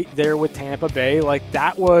were right there with Tampa Bay, like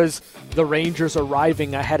that was the Rangers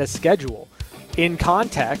arriving ahead of schedule. In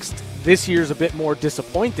context, this year's a bit more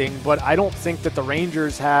disappointing, but I don't think that the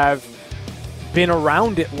Rangers have been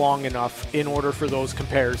around it long enough in order for those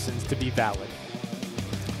comparisons to be valid.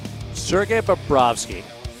 Sergei Bobrovsky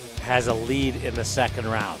has a lead in the second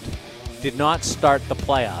round. Did not start the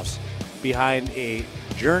playoffs behind a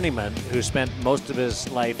journeyman who spent most of his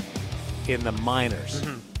life in the minors.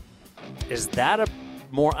 Is that a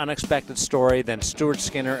more unexpected story than Stuart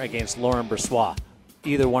Skinner against Laurent Brossoit?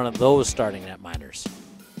 Either one of those starting at minors.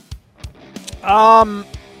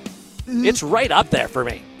 It's right up there for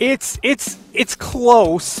me. It's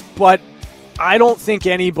close, but I don't think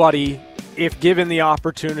anybody, if given the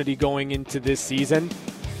opportunity going into this season,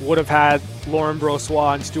 would have had Laurent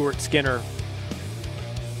Brossoit and Stuart Skinner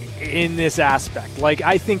in this aspect. Like,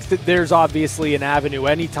 I think that there's obviously an avenue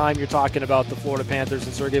anytime you're talking about the Florida Panthers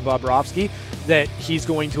and Sergei Bobrovsky that he's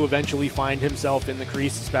going to eventually find himself in the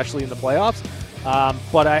crease, especially in the playoffs.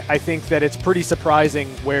 But I think that it's pretty surprising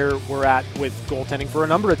where we're at with goaltending for a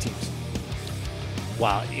number of teams.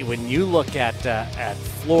 Wow, when you look at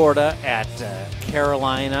Florida, at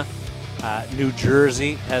Carolina, New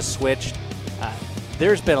Jersey has switched.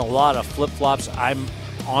 There's been a lot of flip-flops. I'm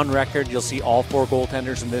on record. You'll see all 4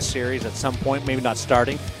 goaltenders in this series at some point, maybe not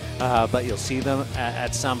starting, but you'll see them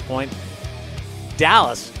at some point.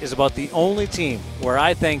 Dallas is about the only team where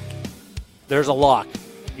I think there's a lock.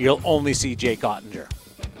 You'll only see Jake Ottinger.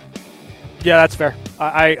 Yeah, that's fair.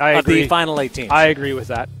 I agree. The final 8 teams. I agree with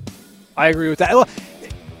that.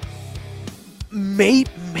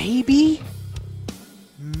 Maybe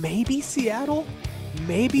Seattle.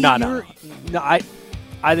 Maybe no.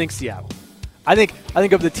 I think Seattle. I think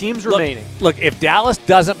of the teams remaining. Look, if Dallas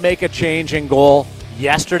doesn't make a change in goal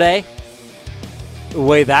yesterday, the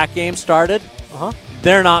way that game started,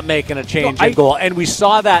 they're not making a change in goal. And we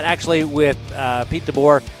saw that actually with Pete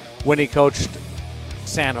DeBoer when he coached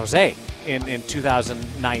San Jose in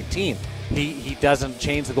 2019. He doesn't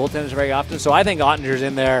change the goaltenders very often, so I think Ottinger's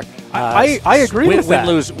in there. I agree with that.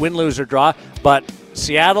 Win, lose, or draw. But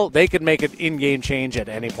Seattle, they could make an in-game change at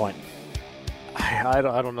any point. I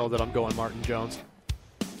don't know that I'm going Martin Jones.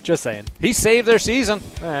 Just saying. He saved their season.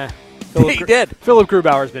 He did. Philip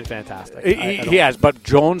Grubauer's been fantastic. He has, but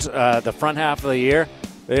Jones, the front half of the year,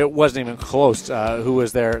 it wasn't even close who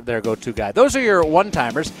was their go-to guy. Those are your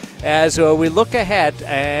one-timers as we look ahead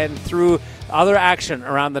and through other action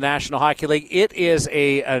around the National Hockey League. It is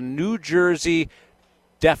a New Jersey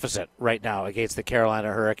deficit right now against the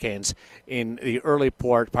Carolina Hurricanes in the early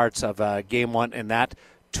parts of Game 1, and that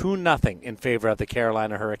 2-0 in favor of the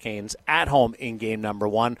Carolina Hurricanes at home in game number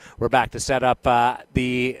 1. We're back to set up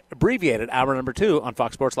the abbreviated hour number 2 on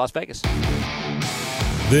Fox Sports Las Vegas.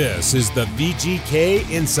 This is the VGK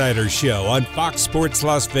Insider Show on Fox Sports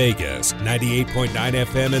Las Vegas, 98.9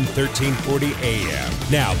 FM and 1340 AM.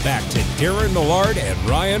 Now back to Darren Millard and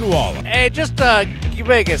Ryan Waller. Hey, just you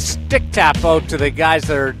make a stick tap out to the guys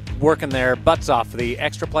that are working their butts off, the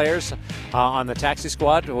extra players on the taxi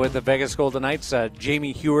squad with the Vegas Golden Knights.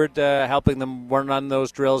 Jamie Heward helping them run those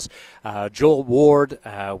drills. Joel Ward.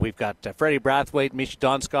 We've got Freddie Brathwaite, Misha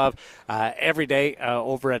Donskov every day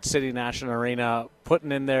over at City National Arena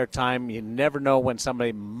putting in their time. You never know when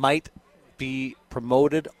somebody might be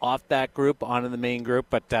promoted off that group onto the main group,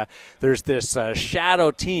 but there's this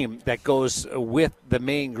shadow team that goes with the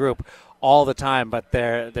main group all the time, but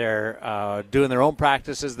they're doing their own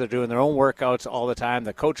practices, they're doing their own workouts all the time.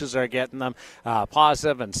 The coaches are getting them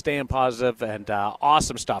positive and staying positive, and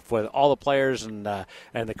awesome stuff with all the players and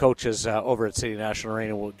the coaches over at City National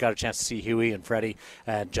Arena. We got a chance to see Huey and Freddie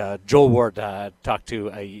and Joel Ward talked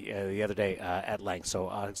to the other day at length.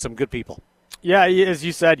 So some good people. Yeah, as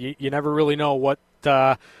you said, you never really know what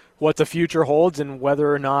the future holds and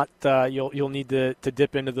whether or not you'll need to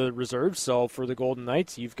dip into the reserves. So for the Golden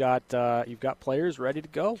Knights, you've got players ready to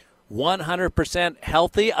go. 100%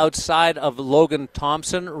 healthy outside of Logan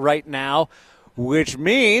Thompson right now, which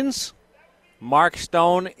means Mark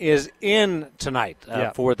Stone is in tonight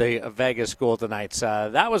for the Vegas Golden Knights.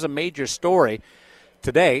 That was a major story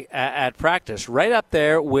today at practice, right up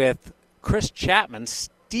there with Chris Chapman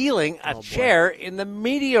stealing a chair in the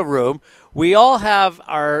media room. We all have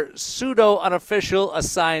our pseudo-unofficial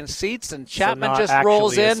assigned seats, and Chapman just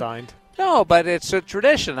rolls in. Assigned. No, but it's a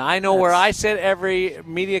tradition. I know where I sit every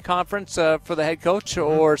media conference for the head coach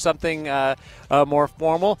or something more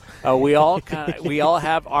formal. We all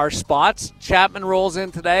have our spots. Chapman rolls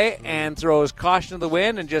in today and throws caution to the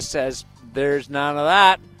wind and just says, "There's none of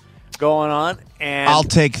that going on." And I'll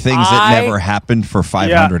take things that never happened for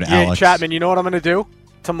 500, Alex. Chapman, you know what I'm going to do?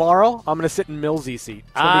 Tomorrow, I'm going to sit in Millsy's seat.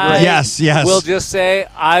 Yes. We'll just say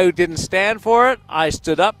I didn't stand for it. I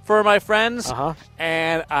stood up for my friends,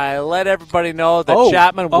 and I let everybody know that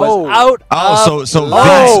Chapman was out.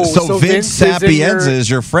 So Vince Sapienza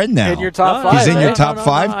is your friend now. In your top 5. He's in your top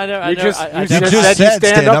 5? You just said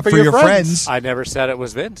stand up for your friends. I never said it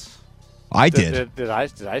was Vince. I did. Did I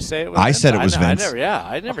say it was Vince? I said it was Vince.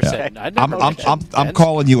 I never said. I'm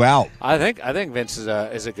calling you out. I think Vince is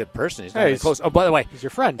a good person. He's not close. Oh, by the way, he's your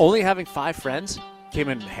friend. Only having 5 friends came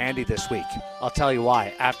in handy this week. I'll tell you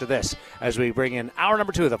why after this, as we bring in hour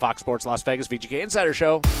number 2 of the Fox Sports Las Vegas VGK Insider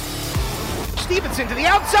Show. Stevenson to the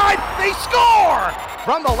outside. They score!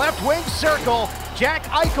 From the left wing circle, Jack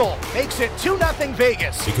Eichel makes it 2-0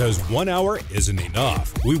 Vegas. Because 1 hour isn't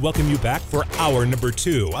enough. We welcome you back for hour number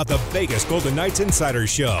 2 of the Vegas Golden Knights Insider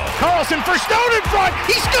Show. Carlson for Stone in front.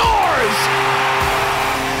 He scores!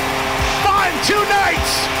 5-2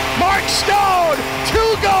 Knights. Mark Stone, 2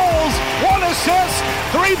 goals, 1 assist,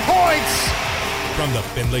 3 points. From the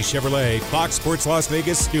Findlay Chevrolet Fox Sports Las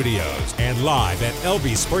Vegas studios and live at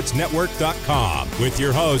lvsportsnetwork.com with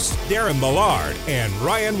your hosts Darren Millard and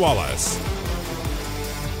Ryan Wallace.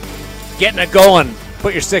 Getting it going.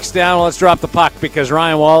 Put your sticks down. Let's drop the puck because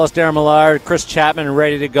Ryan Wallace, Darren Millard, Chris Chapman are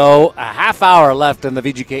ready to go. A half hour left in the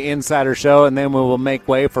VGK Insider Show, and then we will make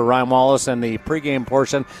way for Ryan Wallace and the pregame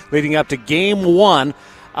portion leading up to Game 1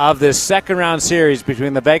 of this second-round series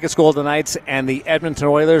between the Vegas Golden Knights and the Edmonton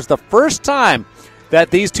Oilers. The first time that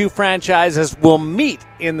these two franchises will meet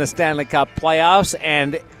in the Stanley Cup playoffs,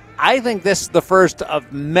 and I think this is the first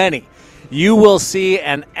of many. You will see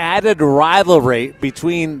an added rivalry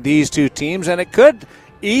between these two teams, and it could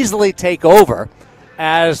easily take over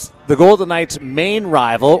as the Golden Knights' main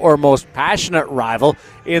rival or most passionate rival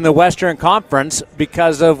in the Western Conference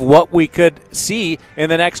because of what we could see in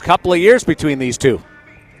the next couple of years between these two.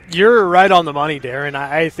 You're right on the money, Darren.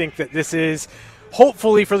 I think that this is,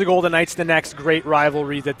 hopefully for the Golden Knights, the next great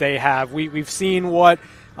rivalry that they have. We've seen what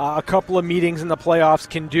a couple of meetings in the playoffs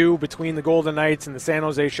can do between the Golden Knights and the San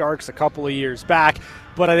Jose Sharks a couple of years back.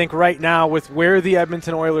 But I think right now, with where the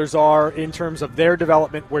Edmonton Oilers are in terms of their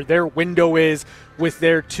development, where their window is with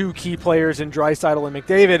their 2 key players in Draisaitl and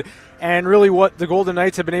McDavid, and really what the Golden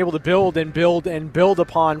Knights have been able to build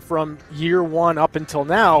upon from year 1 up until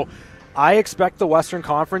now, I expect the Western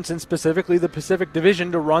Conference and specifically the Pacific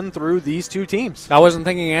Division to run through these 2 teams. I wasn't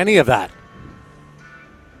thinking any of that.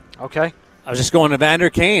 Okay. I was just going to Evander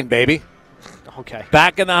Kane, baby. Okay.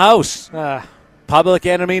 Back in the house. Public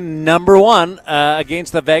enemy number 1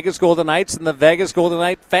 against the Vegas Golden Knights and the Vegas Golden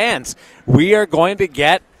Knight fans. We are going to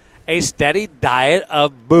get a steady diet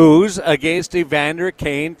of booze against Evander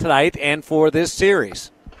Kane tonight and for this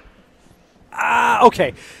series.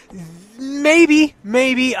 Okay. Maybe.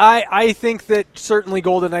 I think that certainly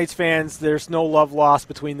Golden Knights fans, there's no love lost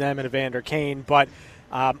between them and Evander Kane, but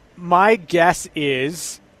my guess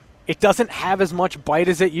is it doesn't have as much bite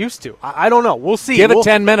as it used to. I don't know. We'll see. Give it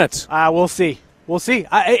 10 minutes. We'll see.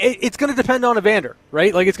 It's going to depend on Evander,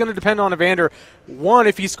 right? Like, it's going to depend on Evander, 1,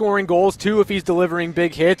 if he's scoring goals, 2, if he's delivering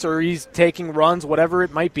big hits or he's taking runs, whatever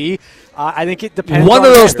it might be. I think it depends One on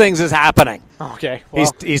of those Evander. things is happening. Okay.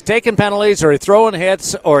 Well, He's taking penalties, or he's throwing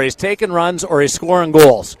hits, or he's taking runs, or he's scoring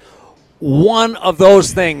goals. One of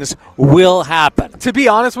those things will happen. To be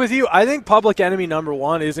honest with you, I think public enemy number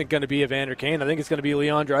 1 isn't going to be Evander Kane. I think it's going to be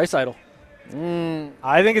Leon Draisaitl.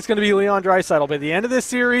 I think it's going to be Leon Draisaitl. By the end of this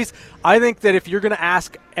series, I think that if you're going to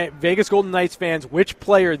ask Vegas Golden Knights fans which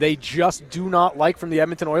player they just do not like from the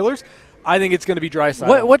Edmonton Oilers, I think it's going to be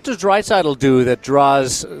Draisaitl. What does Draisaitl do that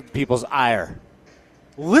draws people's ire?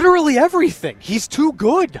 Literally everything. He's too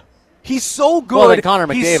good. He's so good. Well, then Connor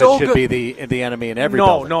McDavid so should good. be the enemy in every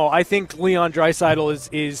building. No. I think Leon Draisaitl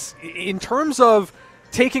is in terms of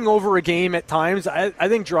taking over a game at times, I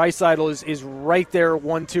think Draisaitl is right there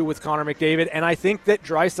 1-2 with Connor McDavid, and I think that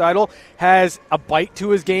Draisaitl has a bite to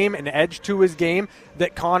his game, an edge to his game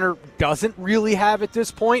that Connor doesn't really have at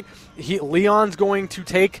this point. Leon's going to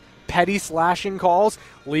take petty slashing calls.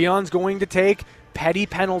 Leon's going to take petty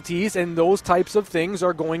penalties, and those types of things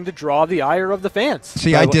are going to draw the ire of the fans.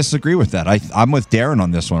 See, I disagree with that. I'm with Darren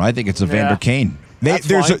on this one. I think it's Evander Kane.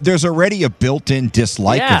 There's already a built-in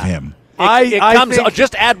dislike of him.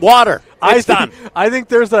 Just add water. It's done. I think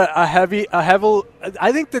there's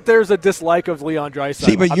I think that there's a dislike of Leon Draisaitl.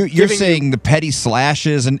 See, but you're saying the petty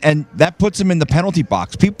slashes, and that puts him in the penalty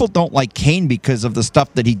box. People don't like Kane because of the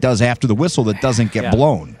stuff that he does after the whistle that doesn't get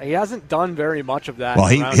blown. He hasn't done very much of that. Well,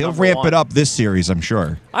 he'll ramp it up this series, I'm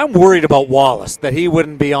sure. I'm worried about Wallace, that he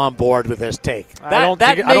wouldn't be on board with this take.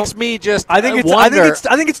 That makes me just wonder.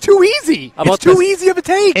 I think it's too easy. It's too easy of a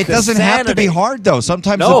take. It doesn't have to be hard, though.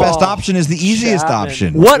 Sometimes the best option is the easiest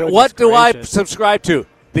option. What do I subscribe to?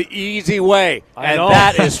 The easy way. And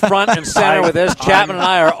that is front and center with this. Chapman and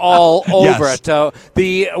I are all over it.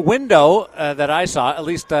 The window that I saw, at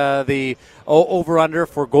least the over-under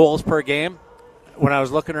for goals per game, when I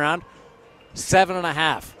was looking around, 7.5.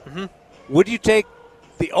 Mm-hmm. Would you take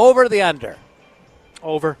the over or the under?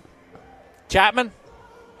 Over. Chapman?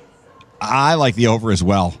 I like the over as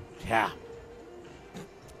well. Yeah.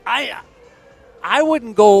 I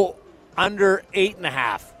wouldn't go under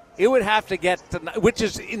 8.5. It would have to get to, which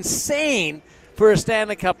is insane for a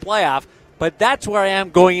Stanley Cup playoff, But that's where I am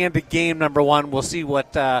going into game number one. We'll see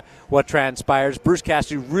what transpires. Bruce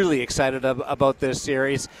Cassidy really excited about this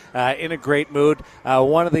series, in a great mood.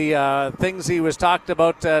 One of the things he was talked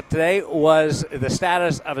about today was the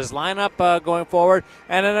status of his lineup going forward.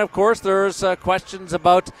 And then, of course, there's questions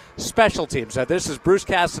about special teams. This is Bruce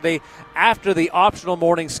Cassidy after the optional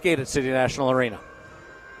morning skate at City National Arena.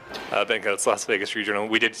 Ben Coates, Las Vegas Regional.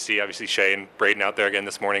 We did see, obviously, Shea and Braden out there again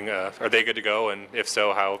this morning. Are they good to go? And if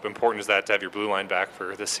so, how important is that to have your blue line back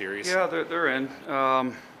for this series? Yeah, they're in.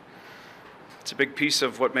 It's a big piece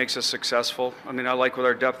of what makes us successful. I mean, I like what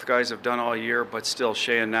our depth guys have done all year, but still,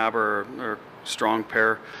 Shea and Nab are a strong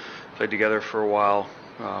pair. Played together for a while.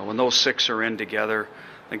 When those six are in together,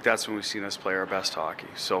 I think that's when we've seen us play our best hockey.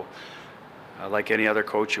 So, like any other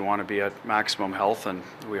coach, you want to be at maximum health, and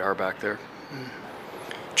we are back there.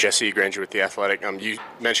 Jesse Granger with The Athletic. You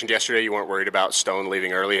mentioned yesterday you weren't worried about Stone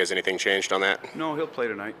leaving early. Has anything changed on that? No, he'll play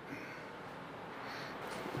tonight.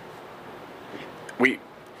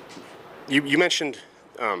 You mentioned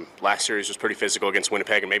last series was pretty physical against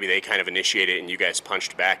Winnipeg, and maybe they kind of initiated it and you guys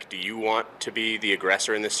punched back. Do you want to be the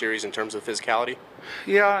aggressor in this series in terms of physicality?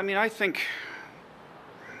 Yeah, I mean, I think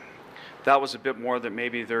that was a bit more than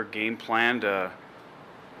maybe their game plan.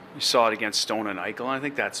 You saw it against Stone and Eichel, and I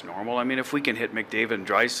think that's normal. I mean, if we can hit McDavid and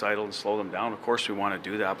Draisaitl and slow them down, of course we want to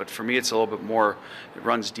do that. But for me, it's a little bit more, it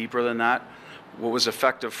runs deeper than that. What was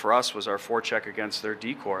effective for us was our forecheck against their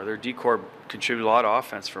D-core. Their D-core contributed a lot of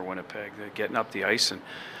offense for Winnipeg. They're getting up the ice, and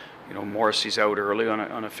Morrissey's out early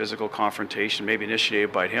on a physical confrontation, maybe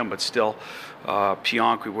initiated by him, but still,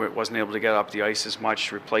 Pionk, we wasn't able to get up the ice as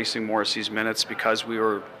much, replacing Morrissey's minutes because we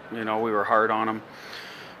were hard on him.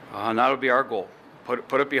 And that would be our goal.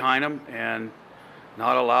 Put it behind them and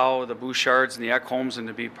not allow the Bouchards and the Ekholms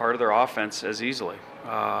to be part of their offense as easily.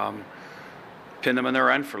 Pin them in their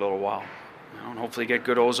end for a little while. And hopefully get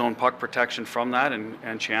good ozone puck protection from that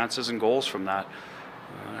and chances and goals from that.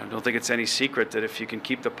 I don't think it's any secret that if you can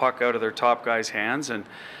keep the puck out of their top guys' hands and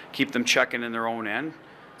keep them checking in their own end,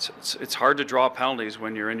 it's hard to draw penalties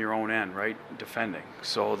when you're in your own end, right, defending.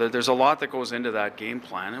 So there's a lot that goes into that game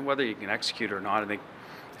plan, and whether you can execute or not, I think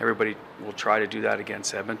everybody will try to do that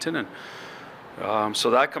against Edmonton. And so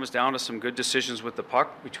that comes down to some good decisions with the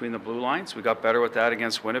puck between the blue lines. We got better with that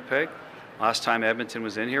against Winnipeg. Last time Edmonton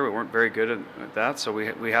was in here, we weren't very good at that, so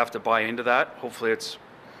we have to buy into that. Hopefully it's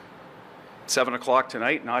 7 o'clock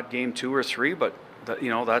tonight, not game 2 or 3, but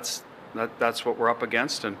that's what we're up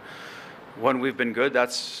against. And when we've been good,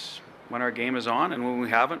 that's when our game is on, and when we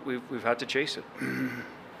haven't, we've had to chase it.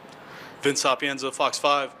 Vince Sapienza, Fox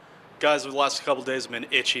 5. Guys, over the last couple of days have been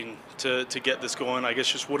itching to get this going. I guess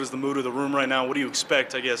just what is the mood of the room right now? What do you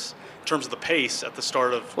expect, I guess, in terms of the pace at the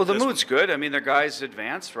start of Well, the mood's good. I mean, their guys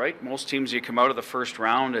advanced, right? Most teams, you come out of the first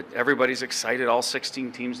round, everybody's excited. All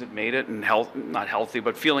 16 teams that made it, and not healthy,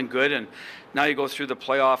 but feeling good. And now you go through the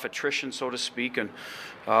playoff attrition, so to speak. And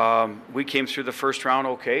we came through the first round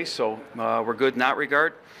okay, so we're good in that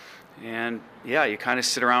regard. And yeah, you kind of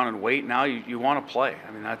sit around and wait. Now you want to play. I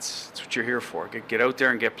mean, that's what you're here for. Get out there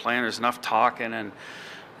and get playing. There's enough talking and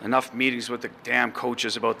enough meetings with the damn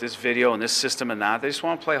coaches about this video and this system and that. They just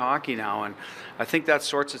want to play hockey now. And I think that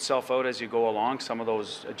sorts itself out as you go along, some of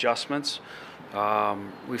those adjustments.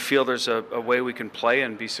 We feel there's a way we can play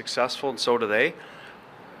and be successful, and so do they.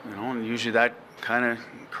 And usually that kind of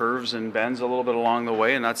curves and bends a little bit along the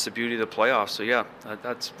way, and that's the beauty of the playoffs. So yeah,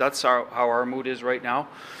 that's how our mood is right now.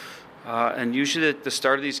 And usually at the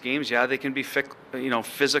start of these games, they can be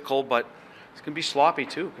physical, but it can be sloppy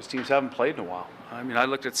too because teams haven't played in a while. I mean, I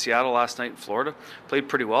looked at Seattle last night in Florida, played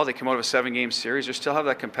pretty well. They came out of a 7-game series. They still have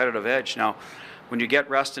that competitive edge. Now, when you get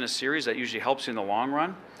rest in a series, that usually helps you in the long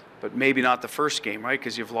run, but maybe not the first game, right?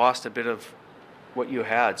 Because you've lost a bit of what you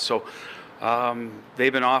had. So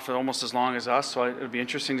they've been off almost as long as us, so it'll be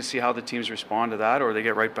interesting to see how the teams respond to that, or they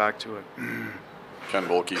get right back to it. Ken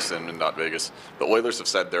Volkison in Vegas. The Oilers have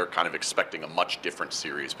said they're kind of expecting a much different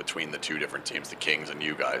series between the two different teams, the Kings and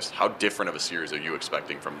you guys. How different of a series are you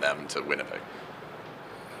expecting from them to Winnipeg?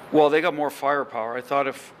 Well, they got more firepower. I thought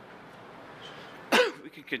if we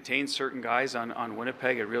could contain certain guys on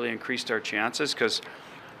Winnipeg, it really increased our chances because,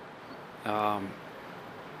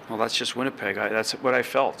 that's just Winnipeg. That's what I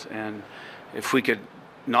felt. And if we could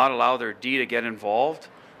not allow their D to get involved,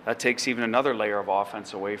 that takes even another layer of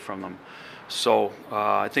offense away from them. So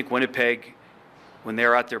I think Winnipeg, when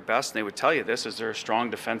they're at their best, and they would tell you this, is they're a strong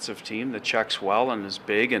defensive team that checks well and is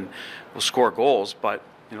big and will score goals, but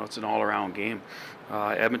it's an all-around game.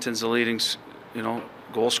 Edmonton's the leading,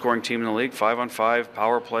 goal-scoring team in the league, 5-on-5,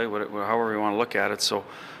 power play, however you want to look at it. So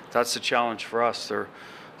that's the challenge for us. Their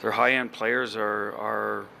high-end players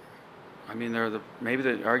are I mean, they're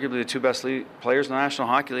arguably the two best players in the National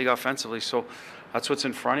Hockey League offensively. So that's what's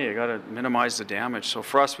in front of you. You got to minimize the damage. So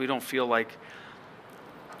for us, we don't feel like,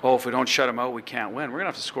 if we don't shut them out, we can't win. We're going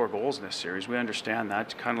to have to score goals in this series. We understand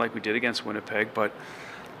that, kind of like we did against Winnipeg. But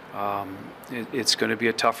it's going to be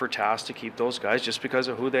a tougher task to keep those guys just because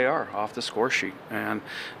of who they are off the score sheet. And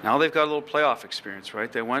now they've got a little playoff experience,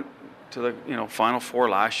 right? They went to the Final Four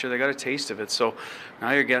last year. They got a taste of it. So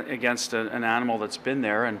now you're getting against an animal that's been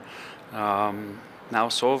there, and now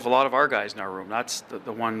so have a lot of our guys in our room. That's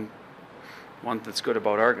the one that's good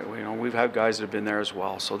about we've had guys that have been there as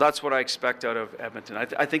well. So that's what I expect out of Edmonton.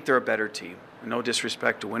 I think they're a better team. No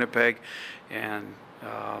disrespect to Winnipeg, and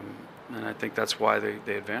I think that's why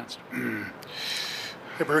they advanced.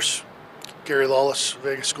 Hey Bruce, Gary Lawless,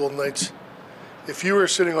 Vegas Golden Knights. If you were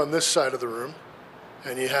sitting on this side of the room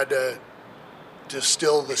and you had to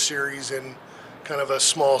distill the series in kind of a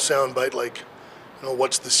small sound bite, like,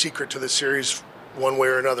 what's the secret to the series one way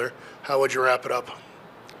or another, how would you wrap it up?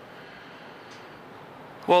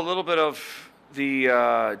 Well, a little bit of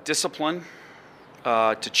the discipline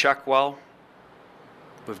to check well.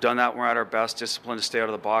 We've done that when we're at our best. Discipline to stay out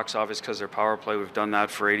of the box, obviously, because they're power play. We've done that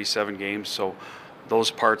for 87 games. So those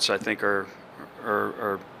parts, I think, are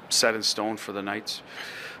set in stone for the Knights.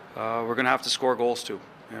 We're going to have to score goals, too.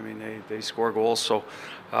 I mean, they score goals. So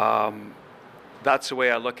that's the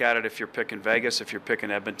way I look at it if you're picking Vegas, if you're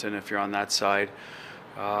picking Edmonton, if you're on that side.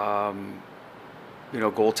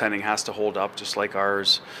 Goaltending has to hold up just like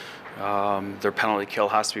ours. Their penalty kill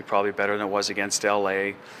has to be probably better than it was against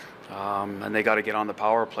LA. And they got to get on the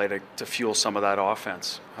power play to fuel some of that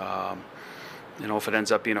offense. If it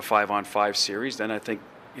ends up being a 5-on-5 series, then I think,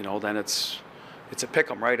 then it's a pick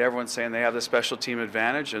 'em, right? Everyone's saying they have the special team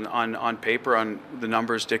advantage, and on paper, the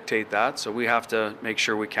numbers dictate that. So we have to make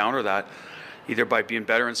sure we counter that, either by being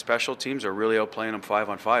better in special teams or really outplaying them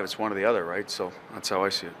 5-on-5. It's one or the other, right? So that's how I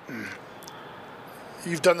see it.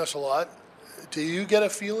 You've done this a lot. Do you get a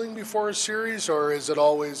feeling before a series, or is it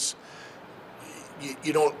always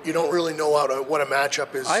you don't really know what a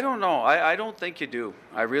matchup is? I don't know. I don't think you do.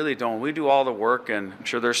 I really don't. We do all the work, and I'm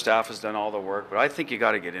sure their staff has done all the work, but I think you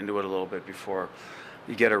got to get into it a little bit before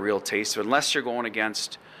you get a real taste of it, unless you're going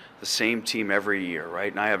against the same team every year,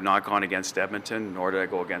 right? And I have not gone against Edmonton, nor did I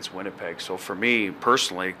go against Winnipeg. So for me,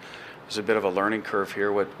 personally, there's a bit of a learning curve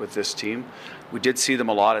here with this team. We did see them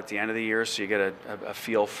a lot at the end of the year, so you get a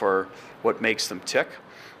feel for what makes them tick.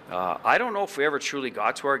 I don't know if we ever truly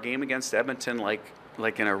got to our game against Edmonton got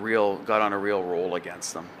on a real roll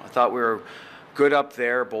against them. I thought we were good up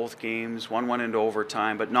there both games. One went into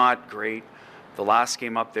overtime, but not great. The last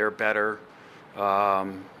game up there, better.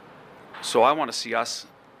 So I want to see us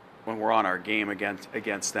when we're on our game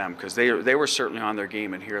against them, because they were certainly on their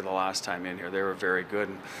game in here the last time in here. They were very good,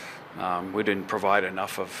 and we didn't provide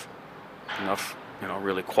enough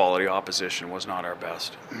really quality opposition. Was not our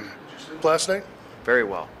best. Last night? Very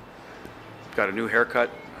well. Got a new haircut.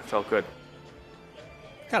 I felt good.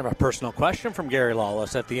 Kind of a personal question from Gary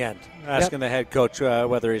Lawless at the end, asking the head coach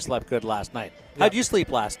whether he slept good last night. Yep. How'd you sleep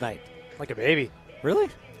last night? Like a baby. Really?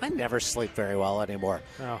 I never sleep very well anymore.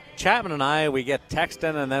 No. Chapman and I, we get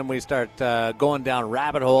texting, and then we start going down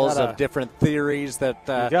rabbit holes of different theories that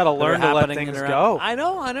you got to learn to let things go. I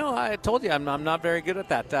know. I told you I'm not very good at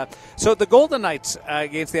that. So the Golden Knights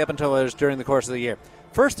against the Edmonton Oilers during the course of the year.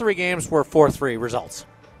 First 3 games were 4-3 results.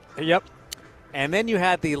 Yep. And then you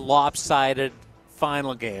had the lopsided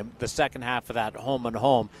final game, the second half of that home and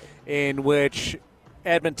home, in which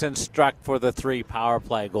Edmonton struck for the 3 power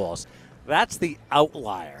play goals. That's the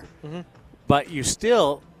outlier. Mm-hmm. But you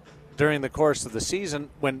still, during the course of the season,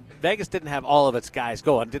 when Vegas didn't have all of its guys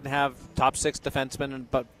going, didn't have top 6 defensemen in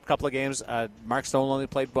a couple of games. Mark Stone only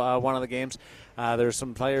played one of the games. There's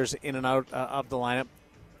some players in and out of the lineup.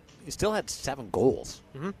 He still had 7 goals,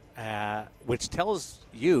 which tells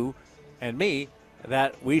you and me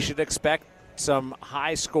that we should expect some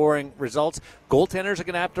high-scoring results. Goaltenders are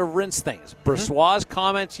going to have to rinse things. Brossoit's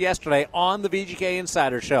comments yesterday on the VGK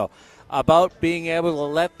Insider Show about being able to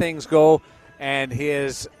let things go, and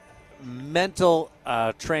his mental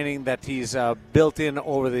training that he's built in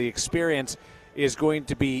over the experience is going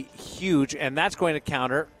to be huge, and that's going to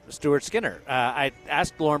counter Stuart Skinner. I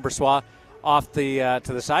asked Laurent Brossoit off to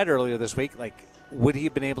the side earlier this week, would he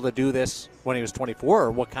have been able to do this when he was 24,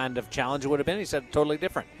 or what kind of challenge it would have been? He said totally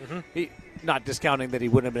different. He, not discounting that he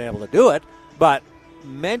wouldn't have been able to do it, but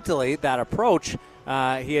mentally, that approach,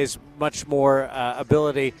 he has much more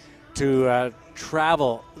ability to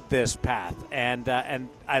travel this path. And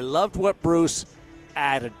I loved what Bruce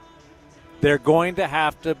added. They're going to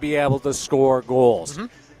have to be able to score goals.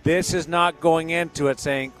 This is not going into it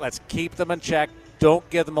saying, let's keep them in check, don't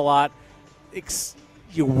give them a lot.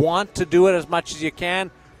 you want to do it as much as you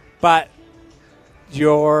can, but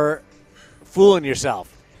you're fooling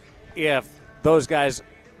yourself if those guys,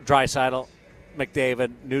 Draisaitl,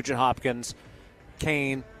 McDavid, Nugent-Hopkins,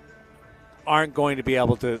 Kane, aren't going to be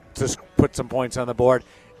able to put some points on the board.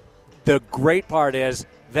 The great part is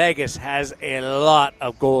Vegas has a lot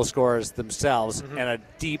of goal scorers themselves and a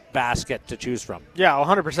deep basket to choose from. Yeah,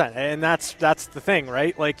 100%. And that's the thing,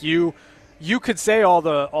 right? Like you could say all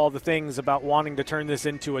the things about wanting to turn this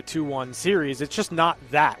into a 2-1 series. It's just not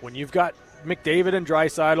that. When you've got McDavid and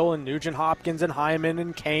Draisaitl and Nugent-Hopkins and Hyman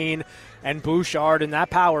and Kane and Bouchard in that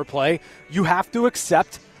power play, you have to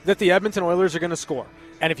accept that the Edmonton Oilers are going to score.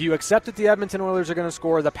 And if you accept that the Edmonton Oilers are going to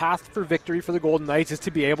score, the path for victory for the Golden Knights is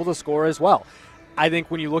to be able to score as well. I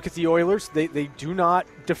think when you look at the Oilers, they do not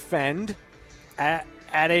defend at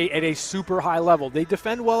a super high level. They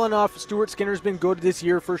defend well enough. Stuart Skinner's been good this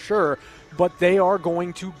year for sure, but they are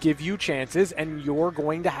going to give you chances, and you're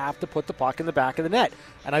going to have to put the puck in the back of the net.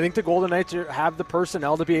 And I think the Golden Knights have the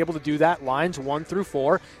personnel to be able to do that, lines 1 through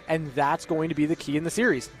 4, and that's going to be the key in the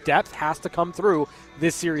series. Depth has to come through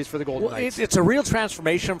this series for the Golden Knights. It's a real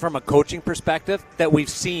transformation from a coaching perspective that we've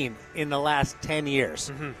seen in the last 10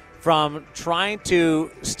 years. From trying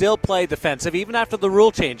to still play defensive, even after the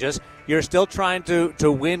rule changes, you're still trying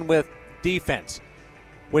to win with defense.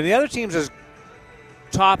 When the other team's as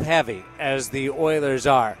top-heavy as the Oilers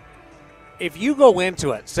are, if you go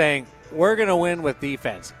into it saying, we're going to win with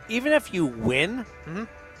defense, even if you win,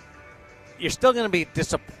 you're still going to be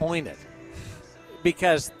disappointed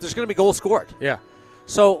because there's going to be goals scored. Yeah.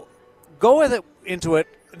 So go with it into it.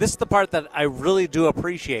 This is the part that I really do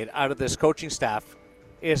appreciate out of this coaching staff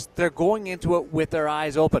is they're going into it with their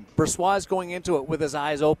eyes open. Brossoit is going into it with his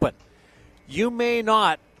eyes open. You may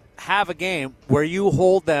not have a game where you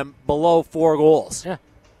hold them below 4 goals. Yeah.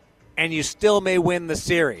 And you still may win the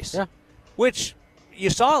series. Yeah. Which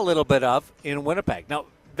you saw a little bit of in Winnipeg. Now,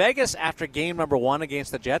 Vegas, after game number 1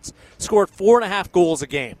 against the Jets, scored 4.5 goals a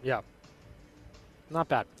game. Yeah. Not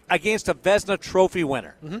bad. Against a Vezina Trophy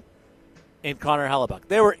winner in Connor Hellebuyck.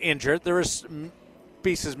 They were injured. There was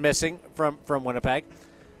pieces missing from Winnipeg.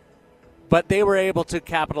 But they were able to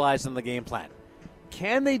capitalize on the game plan.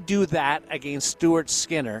 Can they do that against Stuart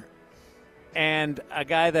Skinner and a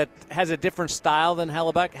guy that has a different style than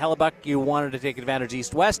Hellebuyck? Hellebuyck, you wanted to take advantage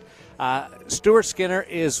east-west. Stuart Skinner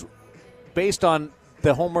is, based on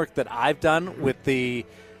the homework that I've done with the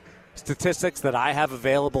statistics that I have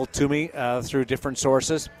available to me through different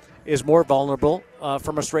sources, is more vulnerable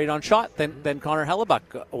from a straight-on shot than Connor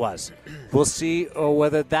Hellebuyck was. We'll see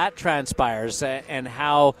whether that transpires and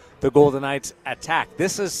how the Golden Knights attack.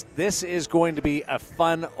 This is going to be a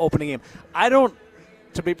fun opening game.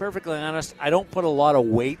 To be perfectly honest, I don't put a lot of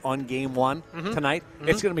weight on Game 1 tonight.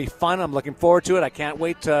 It's going to be fun. I'm looking forward to it. I can't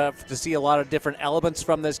wait to see a lot of different elements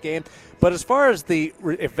from this game. But as far as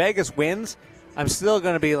if Vegas wins, I'm still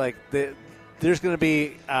going to be like, there's going to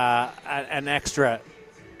be an extra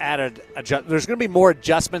added there's going to be more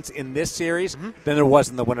adjustments in this series than there was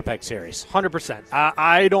in the Winnipeg series. 100%.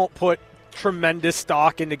 I don't put tremendous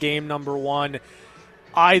stock into game number 1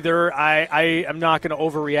 either. I am not going to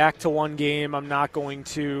overreact to one game. I'm not going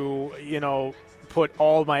to, put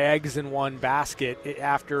all my eggs in one basket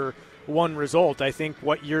after one result. I think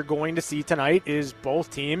what you're going to see tonight is both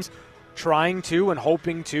teams trying to and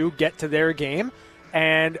hoping to get to their game.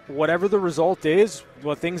 And whatever the result is,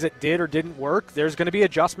 what things that did or didn't work, there's going to be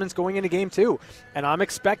adjustments going into game 2. And I'm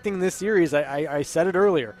expecting this series, I said it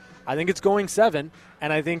earlier, I think it's going 7,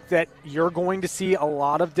 and I think that you're going to see a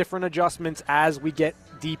lot of different adjustments as we get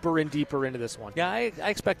deeper and deeper into this one. Yeah, I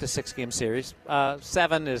expect a 6-game series.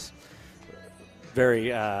 7 is very,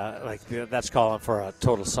 that's calling for a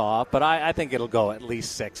total saw, but I think it'll go at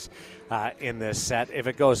least 6 in this set. If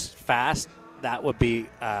it goes fast, that would be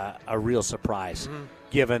a real surprise,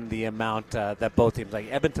 given the amount that both teams,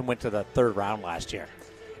 like Edmonton went to the 3rd round last year,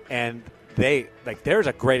 and there's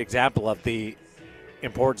a great example of the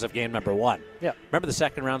importance of game number 1. Yeah. Remember the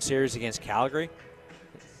 2nd round series against Calgary?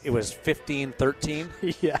 It was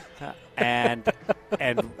 15-13. Yeah. And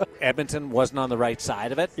Edmonton wasn't on the right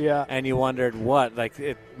side of it. Yeah. And you wondered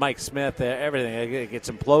Mike Smith, everything, it's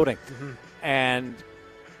imploding. And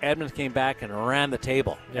Edmonton came back and ran the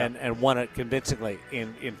table and won it convincingly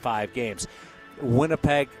in 5 games.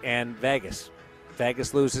 Winnipeg and Vegas.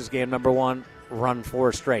 Vegas loses game number 1, run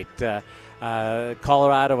 4 straight.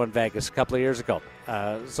 Colorado and Vegas a couple of years ago.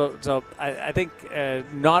 So I think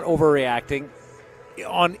not overreacting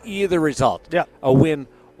on either result. Yeah. A win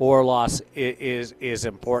or loss is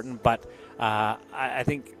important, but I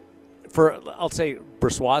think I'll say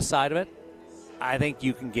Brossoit's side of it, I think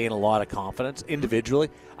you can gain a lot of confidence individually.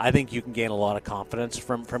 I think you can gain a lot of confidence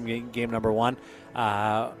from game number one.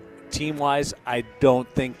 Team-wise, I don't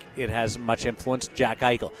think it has much influence. Jack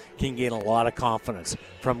Eichel can gain a lot of confidence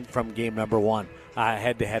from game number one,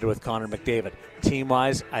 head-to-head with Connor McDavid.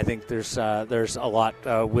 Team-wise, I think there's a lot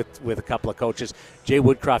with a couple of coaches. Jay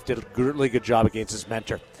Woodcroft did a really good job against his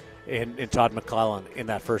mentor in Todd McClellan in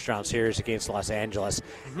that first-round series against Los Angeles.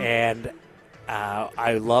 And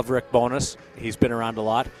I love Rick Bowness. He's been around a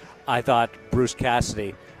lot. I thought Bruce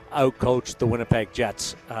Cassidy outcoached the Winnipeg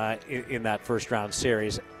Jets in that first-round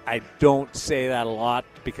series. I don't say that a lot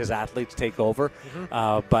because athletes take over,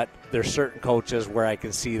 but there's certain coaches where I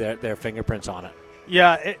can see their fingerprints on it.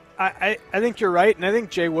 Yeah, I think you're right, and I think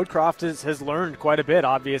Jay Woodcroft has learned quite a bit.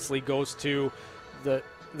 Obviously, goes to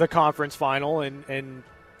the conference final, and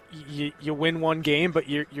you win one game, but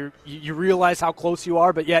you realize how close you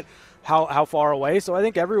are, but yet how far away. So I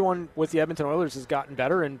think everyone with the Edmonton Oilers has gotten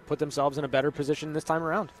better and put themselves in a better position this time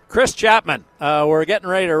around. Chris Chapman, we're getting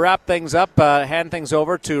ready to wrap things up, hand things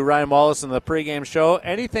over to Ryan Wallace in the pregame show.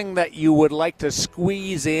 Anything that you would like to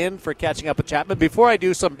squeeze in for catching up with Chapman before I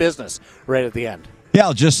do some business right at the end? Yeah,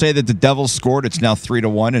 I'll just say that the Devils scored. It's now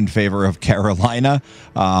 3-1 in favor of Carolina.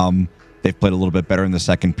 They've played a little bit better in the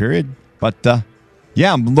second period. But,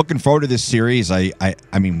 yeah, I'm looking forward to this series. I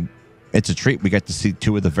mean, it's a treat. We get to see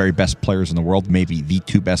two of the very best players in the world, maybe the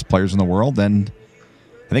two best players in the world, and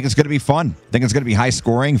I think it's going to be fun. I think it's going to be high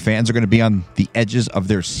scoring. Fans are going to be on the edges of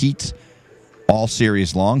their seats all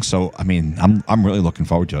series long. So, I mean, I'm really looking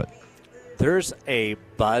forward to it. There's a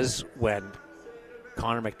buzz when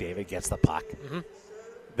Connor McDavid gets the puck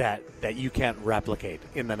that you can't replicate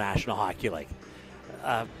in the National Hockey League.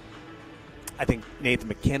 I think Nathan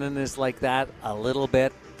McKinnon is like that a little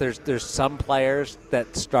bit. There's some players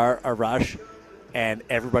that start a rush and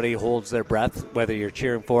everybody holds their breath, whether you're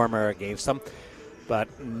cheering for them or against them,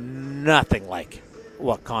 but nothing like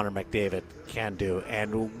what Connor McDavid can do.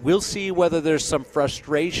 And we'll see whether there's some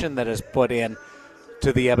frustration that is put in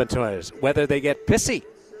to the Edmonton Oilers, whether they get pissy,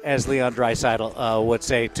 as Leon Draisaitl would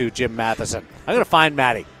say to Jim Matheson. I'm going to find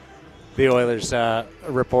Matty, the Oilers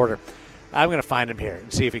reporter. I'm going to find him here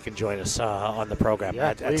and see if he can join us on the program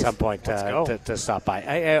at some point to stop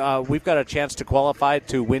by. We've got a chance to qualify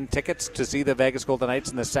to win tickets to see the Vegas Golden Knights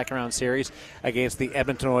in the second-round series against the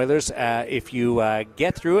Edmonton Oilers. If you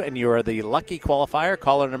get through and you are the lucky qualifier,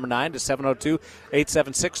 caller number 9 to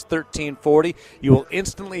 702-876-1340. You will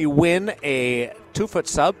instantly win a 2-foot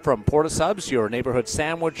sub from Porta Subs, your neighborhood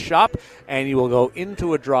sandwich shop, and you will go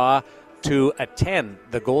into a draw to attend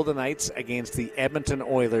the Golden Knights against the Edmonton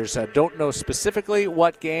Oilers. Don't know specifically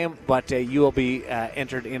what game, but you will be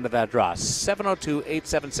entered into that draw.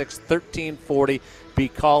 702-876-1340. Be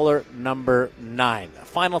caller number 9.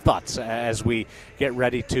 Final thoughts as we get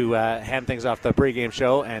ready to hand things off the pregame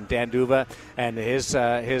show and Dan Duva and his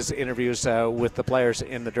interviews with the players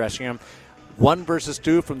in the dressing room. 1 versus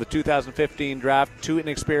 2 from the 2015 draft. 2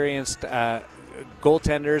 inexperienced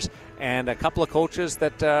goaltenders and a couple of coaches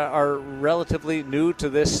that are relatively new to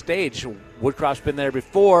this stage. Woodcroft's been there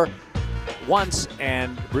before once,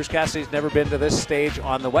 and Bruce Cassidy's never been to this stage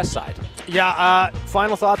on the west side. Yeah,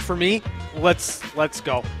 final thoughts for me. Let's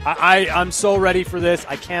go. I'm so ready for this.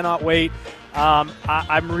 I cannot wait.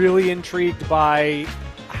 I'm really intrigued by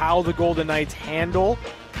how the Golden Knights handle,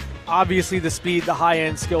 obviously, the speed, the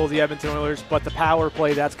high-end skill of the Edmonton Oilers, but the power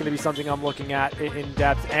play, that's going to be something I'm looking at in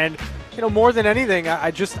depth. And more than anything,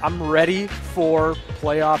 I'm ready for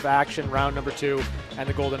playoff action, round number 2, and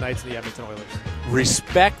the Golden Knights and the Edmonton Oilers.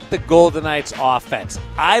 Respect the Golden Knights offense.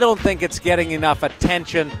 I don't think it's getting enough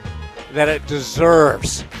attention that it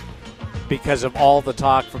deserves because of all the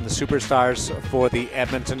talk from the superstars for the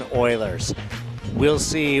Edmonton Oilers. We'll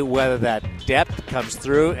see whether that depth comes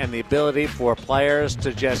through and the ability for players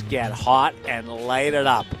to just get hot and light it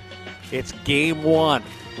up. It's game 1,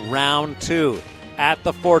 round 2. At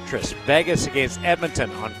the Fortress, Vegas against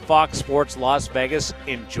Edmonton on Fox Sports Las Vegas.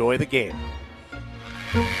 Enjoy the game.